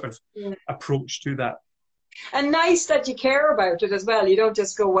his sort of approach to that. And nice that you care about it as well. You don't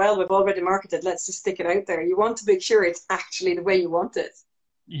just go, well, we've already marketed, let's just stick it out there. You want to make sure it's actually the way you want it.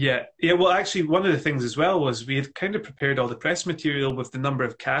 Yeah. Well, actually, one of the things as well was we had kind of prepared all the press material with the number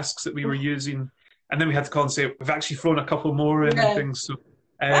of casks that we were using. And then we had to call and say, we've actually thrown a couple more in and things. So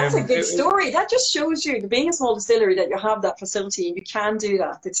that's a good story. That just shows you, being a small distillery, that you have that facility and you can do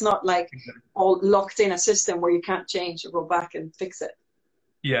that. It's not like all locked in a system where you can't change or go back and fix it.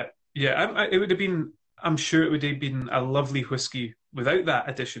 Yeah. It would have been, I'm sure it would have been a lovely whiskey without that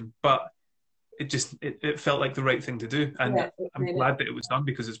addition, but it felt like the right thing to do. And I'm glad that it was done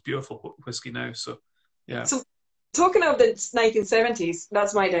because it's beautiful whiskey now. So, yeah. So, talking of the 1970s,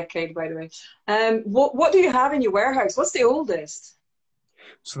 that's my decade, by the way. What do you have in your warehouse? What's the oldest?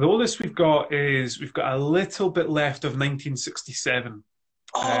 So the oldest we've got a little bit left of 1967.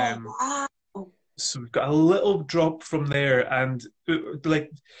 Wow. So we've got a little drop from there, and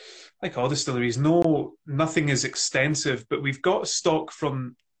like all distilleries, nothing is extensive, but we've got stock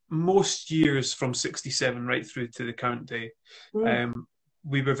from most years from 67 right through to the current day.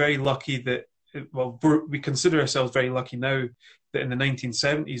 We were very lucky that, we consider ourselves very lucky now that in the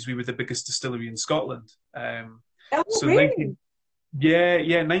 1970s we were the biggest distillery in Scotland. Really?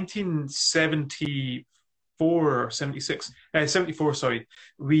 1974 or 76, 74, sorry,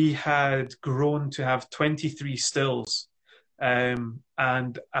 we had grown to have 23 stills and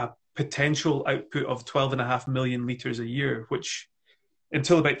a potential output of 12.5 million litres a year, which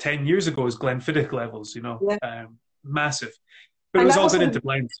until about 10 years ago is Glenfiddich levels, massive. But it was all done into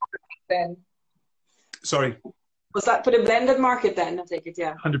blends. Then. Sorry. Was that for the blended market then? I take it,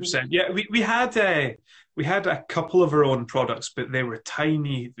 yeah. 100%. Yeah, we had a couple of our own products, but they were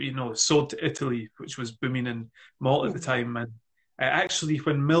tiny, sold to Italy, which was booming in malt at the time. And actually,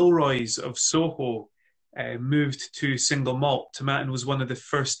 when Milroy's of Soho moved to single malt, Tomatin was one of the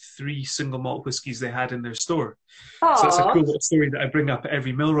first 3 single malt whiskies they had in their store. Aww. So that's a cool little story that I bring up at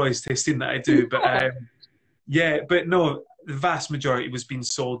every Milroy's tasting that I do. But but no, the vast majority was being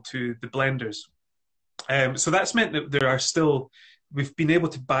sold to the blenders. So that's meant that we've been able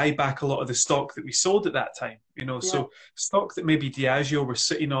to buy back a lot of the stock that we sold at that time, so stock that maybe Diageo were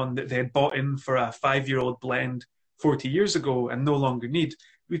sitting on that they had bought in for a 5-year-old blend 40 years ago and no longer need.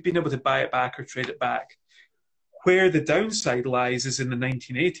 We've been able to buy it back or trade it back. Where the downside lies is in the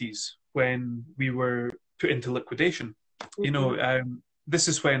 1980s when we were put into liquidation. This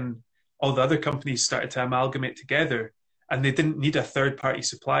is when all the other companies started to amalgamate together, and they didn't need a third-party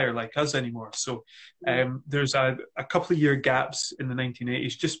supplier like us anymore. So there's a couple of year gaps in the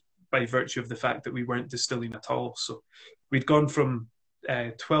 1980s just by virtue of the fact that we weren't distilling at all. So we'd gone from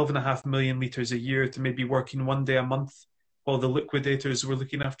 12.5 million litres a year to maybe working 1 day a month while the liquidators were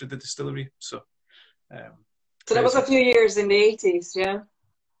looking after the distillery. So that was a few years in the 80s, yeah?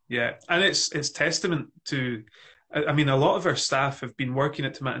 Yeah, and it's testament to... I mean, a lot of our staff have been working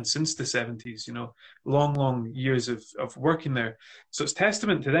at Tomatin since the 70s, long years of working there. So it's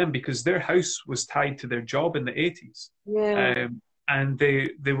testament to them because their house was tied to their job in the 80s. Yeah. And they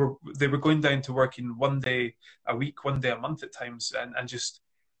were going down to working 1 day a week, 1 day a month at times, and just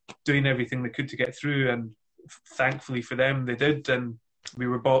doing everything they could to get through. And thankfully for them, they did. And we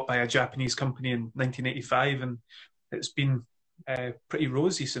were bought by a Japanese company in 1985, and it's been pretty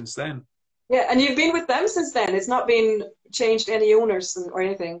rosy since then. Yeah, and you've been with them since then. It's not been changed any owners or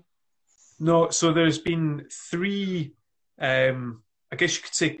anything. No, so there's been 3. I guess you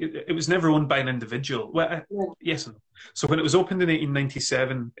could say it was never owned by an individual. Well, yes and no. So when it was opened in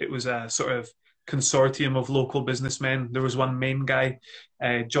 1897, it was a sort of consortium of local businessmen. There was one main guy,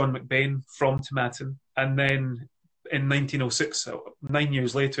 John McBain from Tomatin, and then in 1906, so 9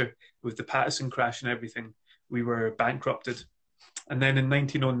 years later, with the Pattison crash and everything, we were bankrupted. And then in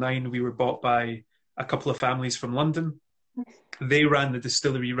 1909, we were bought by a couple of families from London. They ran the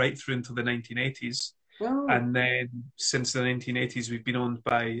distillery right through until the 1980s. Oh, And then since the 1980s, we've been owned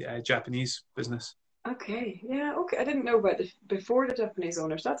by a Japanese business. okay. Yeah, okay. I didn't know about it before the Japanese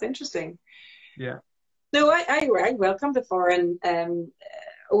owners. That's interesting. Yeah. No, I welcome the foreign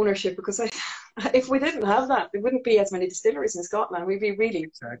ownership because if we didn't have that, there wouldn't be as many distilleries in Scotland. We'd be really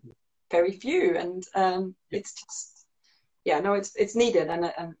Exactly. very few, and it's just no, it's needed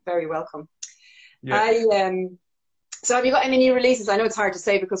and very welcome. Yeah. So have you got any new releases? I know it's hard to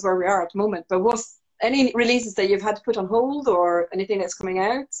say because where we are at the moment, but what's any releases that you've had to put on hold or anything that's coming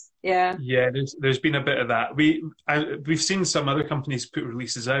out? Yeah. Yeah, there's been a bit of that. We've seen some other companies put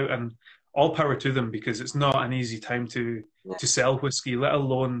releases out, and all power to them because it's not an easy time to sell whiskey, let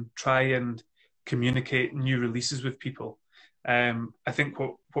alone try and communicate new releases with people. I think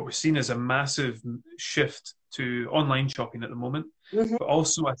what we're seeing is a massive shift to online shopping at the moment. Mm-hmm. But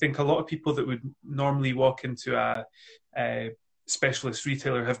also, I think a lot of people that would normally walk into a specialist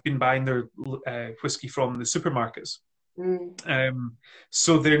retailer have been buying their whiskey from the supermarkets.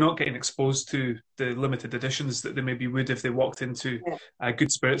 So they're not getting exposed to the limited editions that they maybe would if they walked into a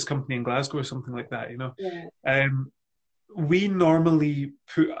good spirits company in Glasgow or something like that, you know. Yeah. We normally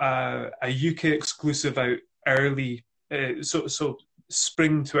put a UK exclusive out early, so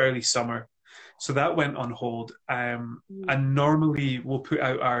spring to early summer. So that went on hold. And normally we'll put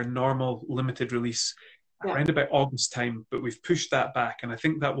out our normal limited release around about August time, but we've pushed that back, and I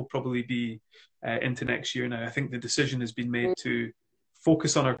think that will probably be into next year now. I think the decision has been made to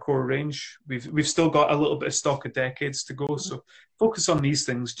focus on our core range. We've still got a little bit of stock of decades to go, so focus on these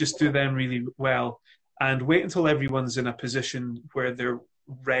things, just do them really well, and wait until everyone's in a position where they're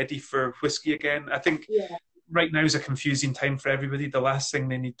ready for whiskey again. I think right now is a confusing time for everybody. The last thing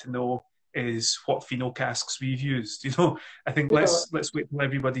they need to know is what pheno casks we've used. You know, I think let's wait till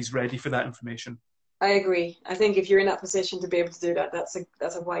everybody's ready for that information. I agree. I think if you're in that position to be able to do that, that's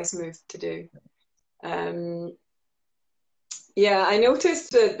a wise move to do. Yeah, I noticed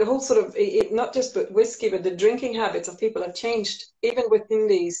the whole sort of not just with whiskey, but the drinking habits of people have changed even within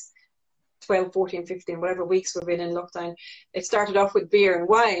these 12, 14, 15, whatever weeks we've been in lockdown. It started off with beer and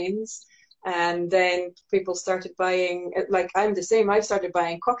wines. And then people started buying, like I'm the same, I've started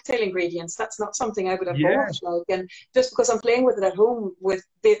buying cocktail ingredients. That's not something I would have bought. Like, and just because I'm playing with it at home with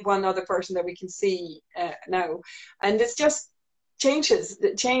one other person that we can see now. And it's just changes,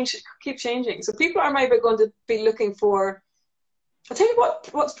 keep changing. So people are maybe going to be looking for, I'll tell you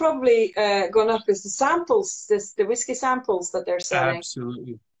what's probably gone up is the samples, the whiskey samples that they're selling.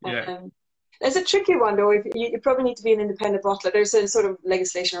 Absolutely, yeah. It's a tricky one, though. You probably need to be an independent bottler. There's a sort of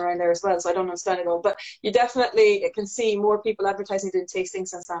legislation around there as well, so I don't understand it all. But you definitely can see more people advertising doing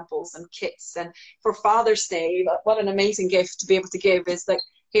tastings and samples and kits. And for Father's Day, what an amazing gift to be able to give is like,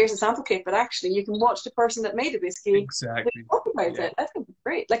 here's a sample kit, but actually you can watch the person that made the whiskey. Exactly. Talk about it. I think it's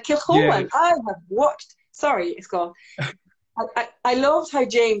great. Like Kilchoman, I have watched. Sorry, it's gone. I loved how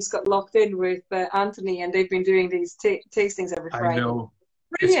James got locked in with Anthony, and they've been doing these tastings every Friday. I know.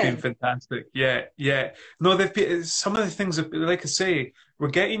 Brilliant. It's been fantastic. Yeah. No, they've been, some of the things, like I say, we're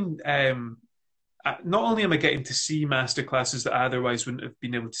getting, not only am I getting to see masterclasses that I otherwise wouldn't have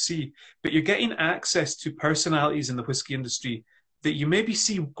been able to see, but you're getting access to personalities in the whiskey industry that you maybe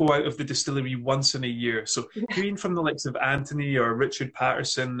see go out of the distillery once in a year. So hearing from the likes of Anthony or Richard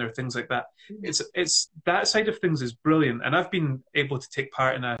Patterson or things like that, it's that side of things is brilliant. And I've been able to take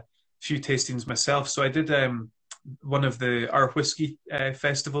part in a few tastings myself. So I did one of our whiskey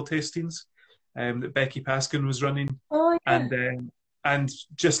festival tastings that Becky Paskin was running. Oh, yeah. And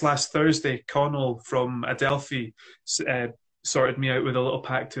just last Thursday, Connell from Adelphi sorted me out with a little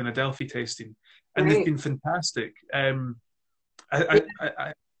pack to an Adelphi tasting. And they've been fantastic. I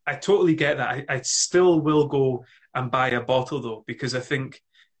totally get that. I still will go and buy a bottle though, because I think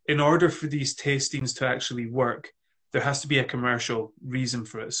in order for these tastings to actually work, there has to be a commercial reason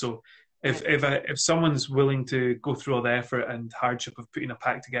for it. So if someone's willing to go through all the effort and hardship of putting a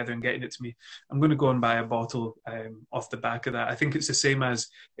pack together and getting it to me, I'm going to go and buy a bottle off the back of that. I think it's the same as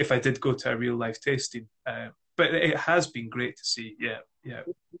if I did go to a real life tasting. But it has been great to see. Yeah.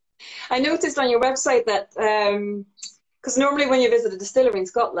 I noticed on your website that because normally when you visit a distillery in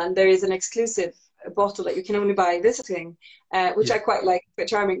Scotland, there is an exclusive bottle that you can only buy visiting, which I quite like, quite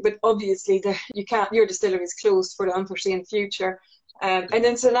charming. But obviously, your distillery is closed for the unforeseen future. And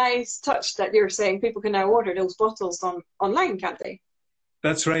then it's a nice touch that you're saying people can now order those bottles online, can't they?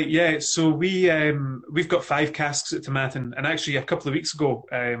 That's right. Yeah. So we've got 5 casks at Tomatin, and actually a couple of weeks ago,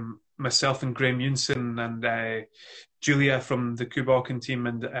 myself and Graham Unson and Julia from the Kubalkan team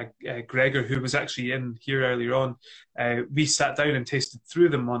and Gregor, who was actually in here earlier on, we sat down and tasted through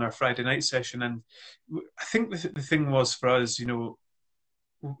them on our Friday night session. And I think the thing was for us, you know,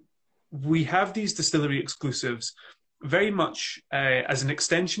 we have these distillery exclusives very much as an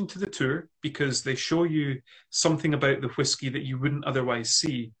extension to the tour, because they show you something about the whiskey that you wouldn't otherwise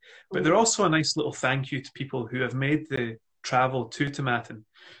see. But they're also a nice little thank you to people who have made the travel to Tomatin.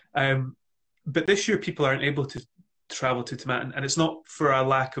 But this year people aren't able to travel to Tomatin, and it's not for a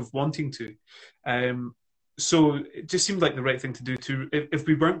lack of wanting to. So it just seemed like the right thing to do. If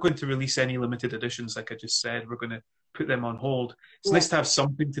we weren't going to release any limited editions, like I just said, we're going to put them on hold. It's nice to have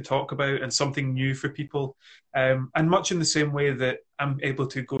something to talk about and something new for people. And much in the same way that I'm able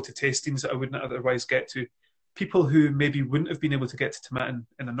to go to tastings that I wouldn't otherwise get to, people who maybe wouldn't have been able to get to Tomatin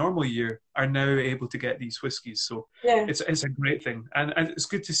in a normal year are now able to get these whiskies. So it's a great thing. And it's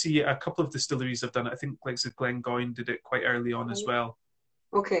good to see a couple of distilleries have done it. I think like Glengoyne did it quite early on as well.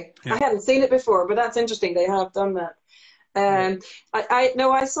 Okay. Yeah. I hadn't seen it before, but that's interesting. They have done that. I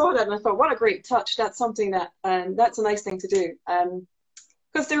saw that and I thought, what a great touch. That's something that, that's a nice thing to do.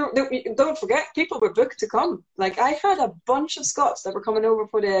 Because don't forget, people were booked to come. Like, I had a bunch of Scots that were coming over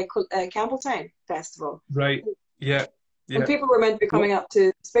for the Campbelltown Festival. Right. Yeah. And people were meant to be coming up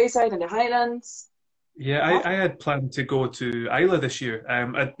to Speyside and the Highlands. Yeah, I had planned to go to Islay this year.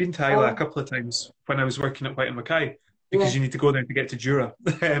 I'd been to Islay a couple of times when I was working at White and Mackay, because you need to go there to get to Jura.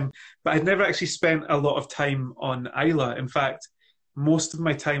 But I'd never actually spent a lot of time on Islay. In fact, most of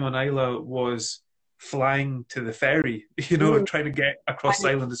my time on Islay was flying to the ferry, you know, and trying to get across the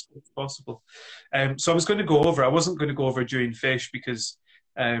island as quick as possible. So I was going to go over. I wasn't going to go over during Fish, because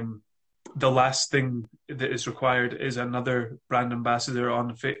the last thing that is required is another brand ambassador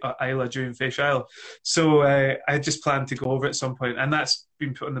on Islay during Fish Isle. So I just planned to go over at some point, and that's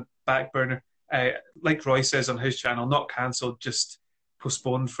been put on the back burner. Like Roy says on his channel, not cancelled, just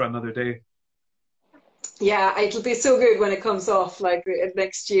postponed for another day. Yeah, it'll be so good when it comes off, like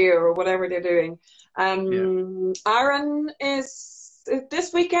next year or whatever they're doing. Arran is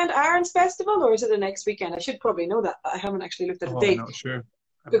this weekend, Arran's festival, or is it the next weekend? I should probably know that, but I haven't actually looked at the date. I'm not sure.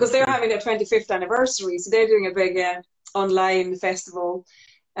 Because they're having their 25th anniversary, so they're doing a big online festival.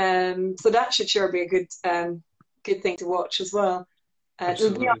 So that should sure be a good thing to watch as well.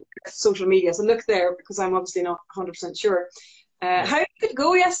 It'll be on social media, so look there, because I'm obviously not 100% sure. How did it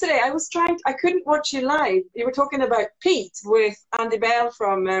go yesterday? I couldn't watch you live. You were talking about Pete with Andy Bell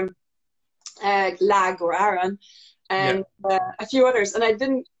from Lag or Arran, and a few others, and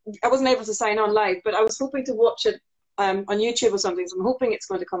I wasn't able to sign on live, but I was hoping to watch it on YouTube or something, so I'm hoping it's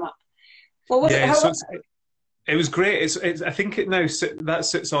going to come up. Well, it was great. I think it now that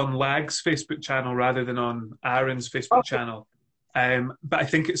sits on Lag's Facebook channel rather than on Aaron's Facebook channel. But I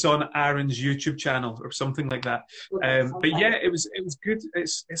think it's on Aaron's YouTube channel or something like that. But yeah, it was good.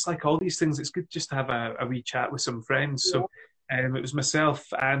 It's like all these things. It's good just to have a wee chat with some friends. So it was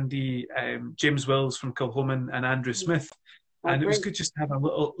myself, Andy, James Wills from Kilhoman, and Andrew Smith, and it was good just to have a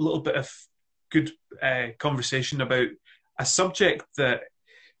little bit of good conversation about a subject that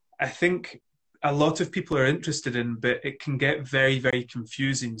I think a lot of people are interested in, but it can get very, very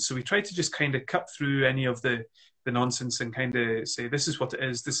confusing. So we try to just kind of cut through any of the nonsense and kind of say, this is what it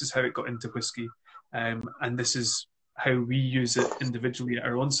is, this is how it got into whiskey, and this is how we use it individually at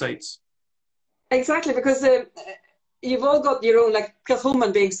our own sites. Exactly, because you've all got your own, like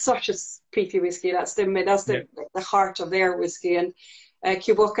Kilhoman being such a peaty whiskey, that's the heart of their whiskey, and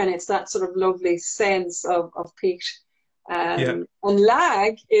Kubalkan, it's that sort of lovely sense of peat. And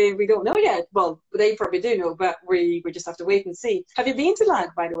Lag, we don't know yet. Well, they probably do know, but we just have to wait and see. Have you been to Lag,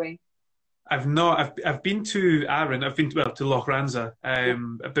 by the way? I've not. I've been to Arran. I've been to Lochranza,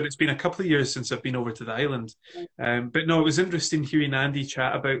 but it's been a couple of years since I've been over to the island. But no, it was interesting hearing Andy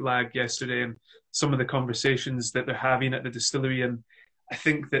chat about Lag yesterday and some of the conversations that they're having at the distillery. And I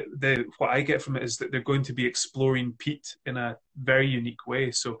think that what I get from it is that they're going to be exploring peat in a very unique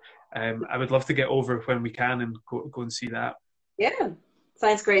way. So I would love to get over when we can and go and see that. Yeah,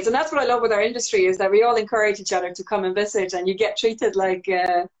 sounds great. And that's what I love with our industry, is that we all encourage each other to come and visit, and you get treated like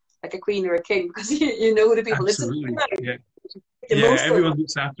a queen or a king, because you know the people. Absolutely. Everyone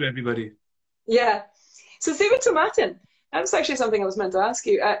looks after everybody. Yeah. So see with Tomatin, that was actually something I was meant to ask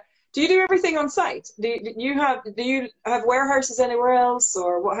you. Do you do everything on site? Do you have warehouses anywhere else,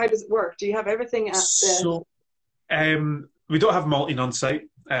 or how does it work? Do you have everything at the... So, we don't have malting on site.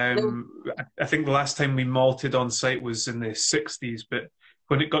 I think the last time we malted on site was in the 60s, but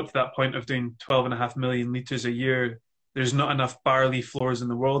when it got to that point of doing 12.5 million litres a year, there's not enough barley floors in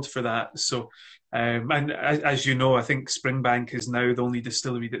the world for that. So And as you know, I think Springbank is now the only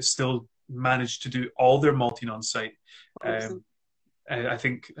distillery that's still managed to do all their malting on site. Awesome. I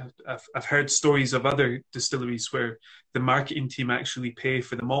think I've heard stories of other distilleries where the marketing team actually pay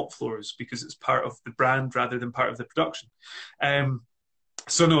for the malt floors because it's part of the brand rather than part of the production.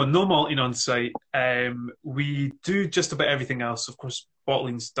 So no malting on site. We do just about everything else. Of course,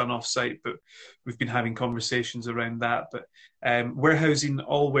 bottling's done off site, but we've been having conversations around that. But warehousing,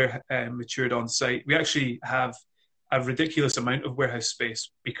 all matured on site. We actually have a ridiculous amount of warehouse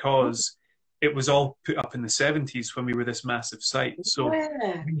space because it was all put up in the 70s when we were this massive site. So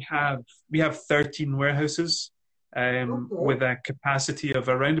Yeah. we have 13 warehouses with a capacity of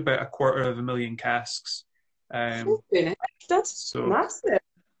around about 250,000 casks. That's So massive.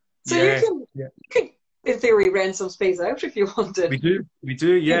 So yeah, you can, in theory, rent some space out if you wanted. we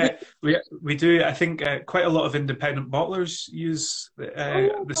do, yeah, we do. I think quite a lot of independent bottlers use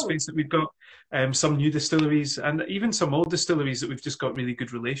the space that we've got. Some new distilleries and even some old distilleries that we've just got really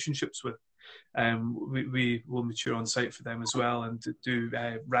good relationships with. We will mature on site for them as well and do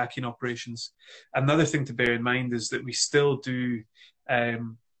racking operations. Another thing to bear in mind is that we still do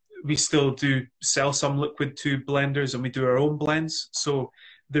sell some liquid to blenders, and we do our own blends. So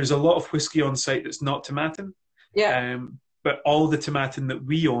there's a lot of whiskey on site that's not Tomatin. Yeah. But all the Tomatin that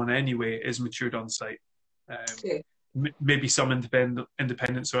we own anyway is matured on site. Okay. Maybe some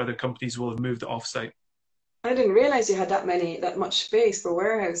independents or other companies will have moved it off site. I didn't realize you had that much space for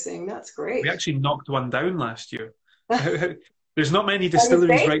warehousing. That's great. We actually knocked one down last year. There's not many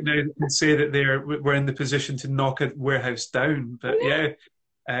distilleries right now that can say that we're in the position to knock a warehouse down. But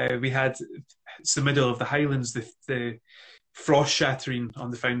yeah, we had, it's the middle of the Highlands, the frost shattering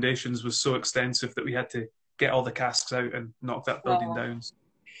on the foundations was so extensive that we had to get all the casks out and knock that building down.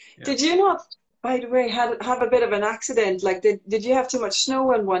 Yeah. Did you not, by the way, have a bit of an accident? Like, did you have too much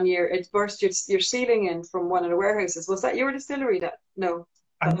snow in one year? It burst your ceiling in from one of the warehouses. Was that your distillery that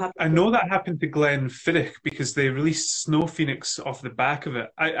happened? I know that happened to Glenfiddich because they released Snow Phoenix off the back of it.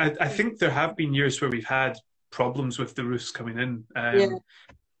 I think there have been years where we've had problems with the roofs coming in.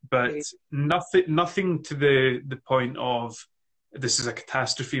 But nothing to the point of this is a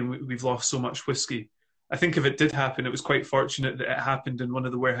catastrophe and we've lost so much whiskey. I think if it did happen, it was quite fortunate that it happened in one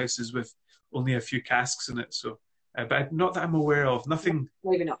of the warehouses with only a few casks in it. So, but not that I'm aware of. Nothing.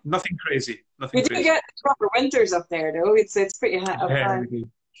 Maybe not. Nothing crazy. We do get proper winters up there, though. It's pretty hot.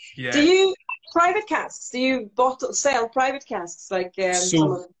 Yeah. Do you private casks? Do you sell private casks like?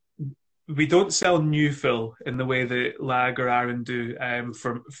 We don't sell new fill in the way that Lag or Aaron do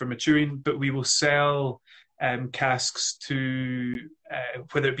for maturing, but we will sell casks to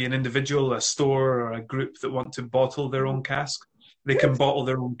whether it be an individual, a store, or a group that want to bottle their own cask. They can bottle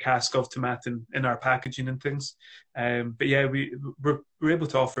their own cask of Tomatin in our packaging and things. But yeah, we're able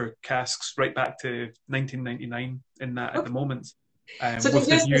to offer casks right back to 1999 in that at the moment. So they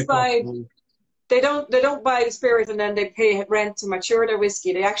just decide. They don't buy the spirit and then they pay rent to mature their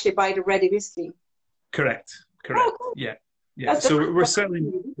whiskey. They actually buy the ready whiskey. Correct. Oh, cool. Yeah. So we're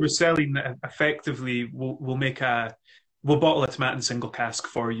selling effectively. We'll bottle a Tomatin single cask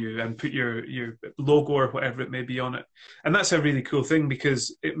for you and put your logo or whatever it may be on it. And that's a really cool thing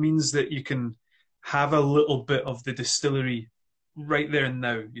because it means that you can have a little bit of the distillery right there and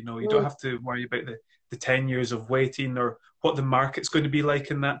now. You know, you don't have to worry about the 10 years of waiting or what the market's going to be like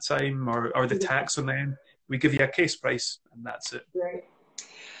in that time or the tax on the end. We give you a case price and that's it. Right.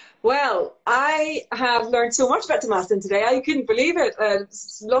 Well, I have learned so much about Tomatin today. I couldn't believe it.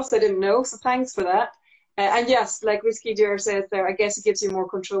 Lots I didn't know, so thanks for that. And yes, like Whiskey Jar says there, I guess it gives you more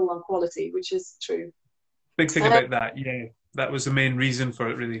control on quality, which is true. Big thing about that, yeah. That was the main reason for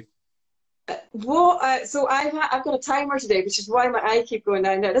it, really. So I've got a timer today, which is why my eye keep going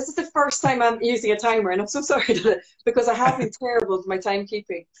down there. This is the first time I'm using a timer, and I'm so sorry because I have been terrible with my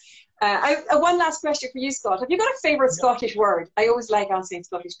timekeeping. One last question for you, Scott. Have you got a favourite Scottish word? I always like asking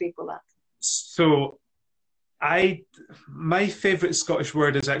Scottish people that. So, my favourite Scottish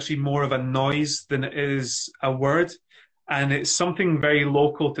word is actually more of a noise than it is a word, and it's something very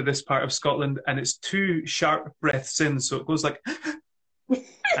local to this part of Scotland, and it's 2 sharp breaths in, so it goes like,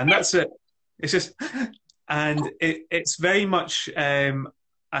 and that's it. It's just, and it's very much a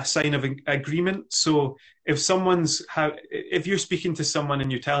sign of agreement. So if you're speaking to someone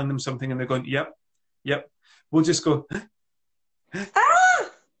and you're telling them something and they're going, yep, we'll just go,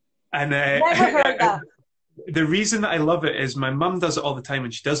 and never heard that. The reason that I love it is my mum does it all the time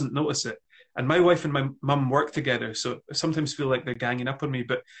and she doesn't notice it. And my wife and my mum work together, so I sometimes feel like they're ganging up on me.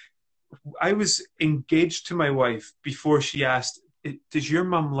 But I was engaged to my wife before she asked, "Does your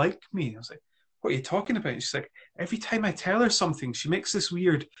mum like me?" I was like, what are you talking about? And she's like, every time I tell her something, she makes this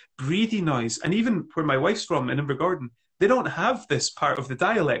weird breathy noise. And even where my wife's from in Invergordon, they don't have this part of the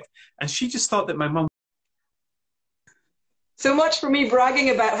dialect. And she just thought that my mum. So much for me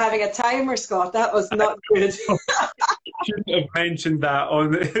bragging about having a timer, Scott. That was not good. Shouldn't have mentioned that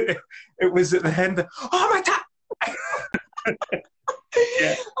on. It was at the end. Oh my time!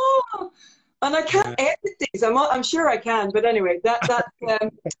 Yeah. Oh, and I can't edit these. I'm sure I can, but anyway, that's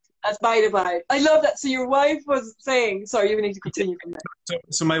by the by. I love that. So your wife was saying, sorry, you need to continue from there.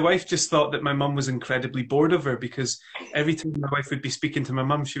 So my wife just thought that my mum was incredibly bored of her, because every time my wife would be speaking to my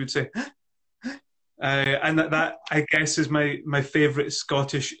mum, she would say. And that I guess is my favourite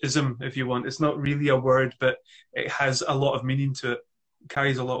Scottish ism, if you want. It's not really a word, but it has a lot of meaning to it. It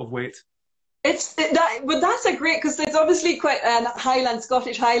carries a lot of weight. But that's a great, because there's obviously quite a Highland,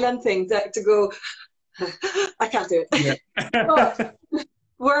 Scottish Highland thing to go. I can't do it. Yeah. But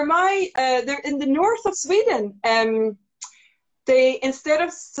where they're in the north of Sweden. They, instead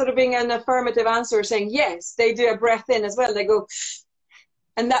of sort of being an affirmative answer saying yes, they do a breath in as well. They go,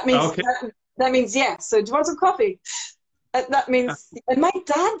 and that means. Okay. That means yes. So do you want some coffee? That means, and my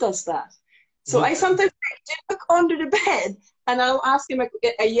dad does that. So I sometimes look under the bed and I'll ask him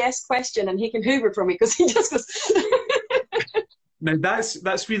a yes question, and he can hoover from me because he just goes. Now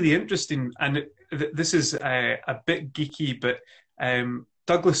that's really interesting, and this is a bit geeky, but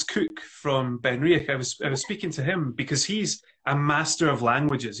Douglas Cook from Benriach, I was speaking to him because he's a master of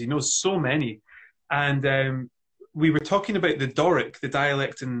languages. He knows so many, and we were talking about the Doric, the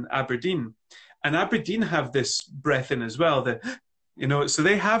dialect in Aberdeen, and Aberdeen have this breath in as well. So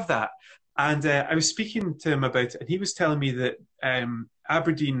they have that. And I was speaking to him about it, and he was telling me that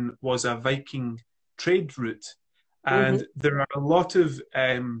Aberdeen was a Viking trade route, and there are a lot of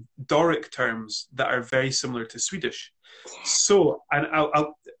Doric terms that are very similar to Swedish. So, and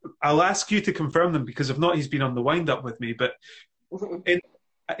I'll ask you to confirm them, because if not, he's been on the wind up with me. But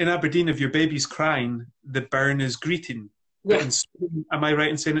in Aberdeen, if your baby's crying, the burn is greeting. Yeah. Am I right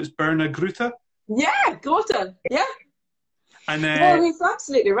in saying it's burna gruta? Yeah, gruta. Yeah. And well, he's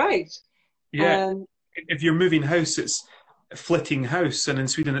absolutely right. Yeah. If you're moving house, it's flitting house, and in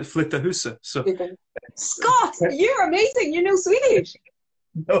Sweden, it's flytta huset. So, Scott, you're amazing. You know Swedish.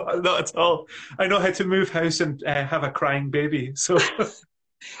 No, not at all. I know how to move house and have a crying baby. So.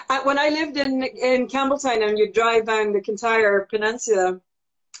 When I lived in Campbelltown, and you drive down the Kintyre Peninsula,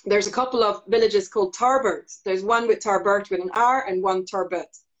 there's a couple of villages called Tarbert. There's one with Tarbert with an R and one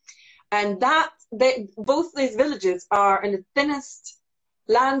Tarbert. And both these villages are in the thinnest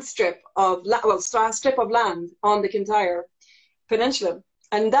strip of land on the Kintyre Peninsula.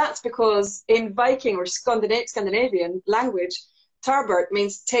 And that's because in Viking or Scandinavian language, Tarbert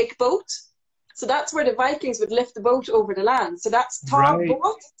means take boat. So that's where the Vikings would lift the boat over the land. So that's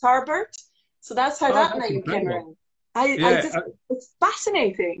Tarbert. So that's how that name came around. It's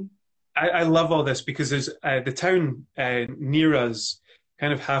fascinating. I love all this, because there's the town near us,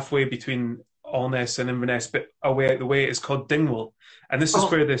 kind of halfway between Alness and Inverness, but away out the way, is called Dingwall, and this is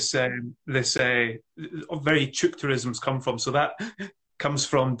where this very Chuk tourism's come from. So that comes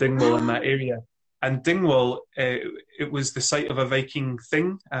from Dingwall in that area, and Dingwall it was the site of a Viking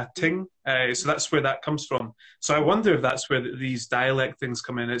ting, so that's where that comes from. So I wonder if that's where these dialect things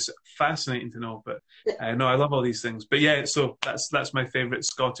come in. It's fascinating to know, but no, I love all these things. But yeah, so that's my favourite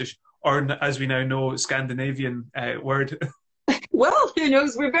Scottish, or as we now know, Scandinavian word. Well, who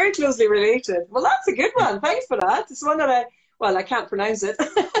knows? We're very closely related. Well, that's a good one. Thanks for that. It's one that I can't pronounce it.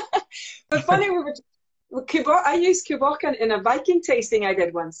 But funny, I used Kubokan in a Viking tasting I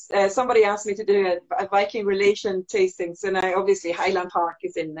did once. Somebody asked me to do a Viking relation tasting. So now, obviously, Highland Park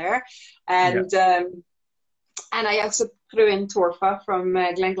is in there. And I also threw in Torfa from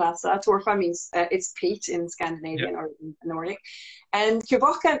Glenglassa. Torfa means it's peat in Scandinavian or Nordic. And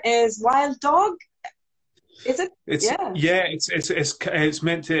Kubokan is wild dog. Is it? It's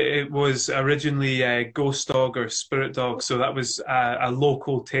meant to. It was originally ghost dog or spirit dog, so that was a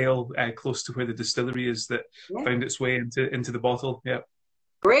local tale close to where the distillery is that found its way into the bottle. Yeah.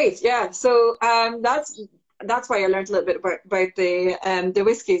 Great. Yeah. So that's why I learned a little bit about the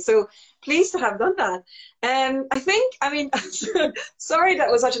whiskey. So pleased to have done that. Sorry that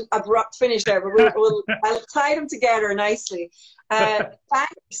was such an abrupt finish there, but I'll tie them together nicely. Thank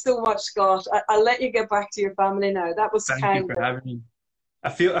you so much, Scott. I'll let you get back to your family now. That was kind. Thank you for having me. I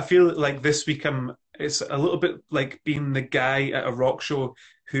feel like this week it's a little bit like being the guy at a rock show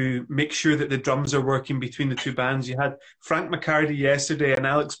who makes sure that the drums are working between the two bands. You had Frank McCarty yesterday and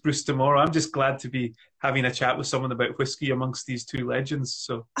Alex Bruce tomorrow. I'm just glad to be having a chat with someone about whiskey amongst these two legends.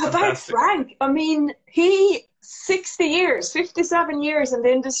 So about Frank, I mean, he 57 years in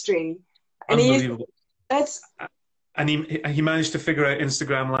the industry. And Unbelievable. that's And he managed to figure out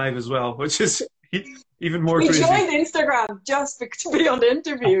Instagram Live as well, which is even more he crazy. joined Instagram just to be on the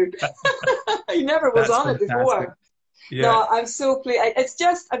interview. He never was on it before. Yeah. No, I'm so pleased. It's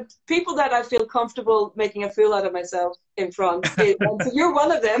just people that I feel comfortable making a fool out of myself in front. And so you're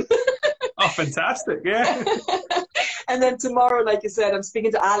one of them. Oh, fantastic! Yeah. And then tomorrow, like you said, I'm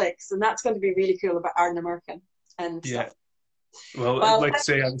speaking to Alex, and that's going to be really cool about Ardnamurchan and stuff. Well, I'd like to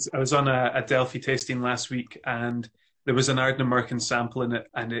say I was on a Delphi tasting last week, and there was an Ardnamurchan sample in it,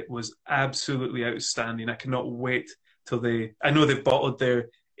 and it was absolutely outstanding. I cannot wait till I know they've bottled their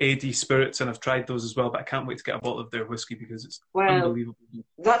AD spirits, and I've tried those as well, but I can't wait to get a bottle of their whiskey because it's unbelievable.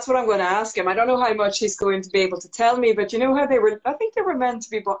 That's what I'm going to ask him. I don't know how much he's going to be able to tell me, but you know how I think they were meant to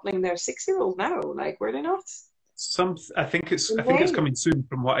be bottling their 6-year-old now, like, were they not? I think it's coming soon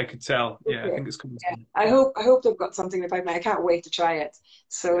from what I could tell. Yeah, I think it's coming soon. I hope they've got something about me. I can't wait to try it.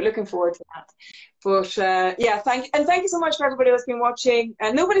 So looking forward to that. But yeah, thank you so much for everybody that's been watching.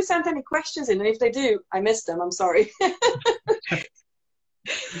 And nobody sent any questions in, and if they do, I missed them. I'm sorry.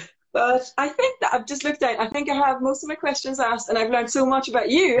 But I think that I've just looked at. I think I have most of my questions asked, and I've learned so much about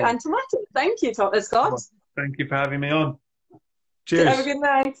you and Tomatin. Thank you, Scott. Thank you for having me on. Cheers. Have a good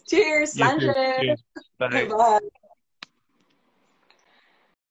night. Cheers. Cheers. Bye. Bye.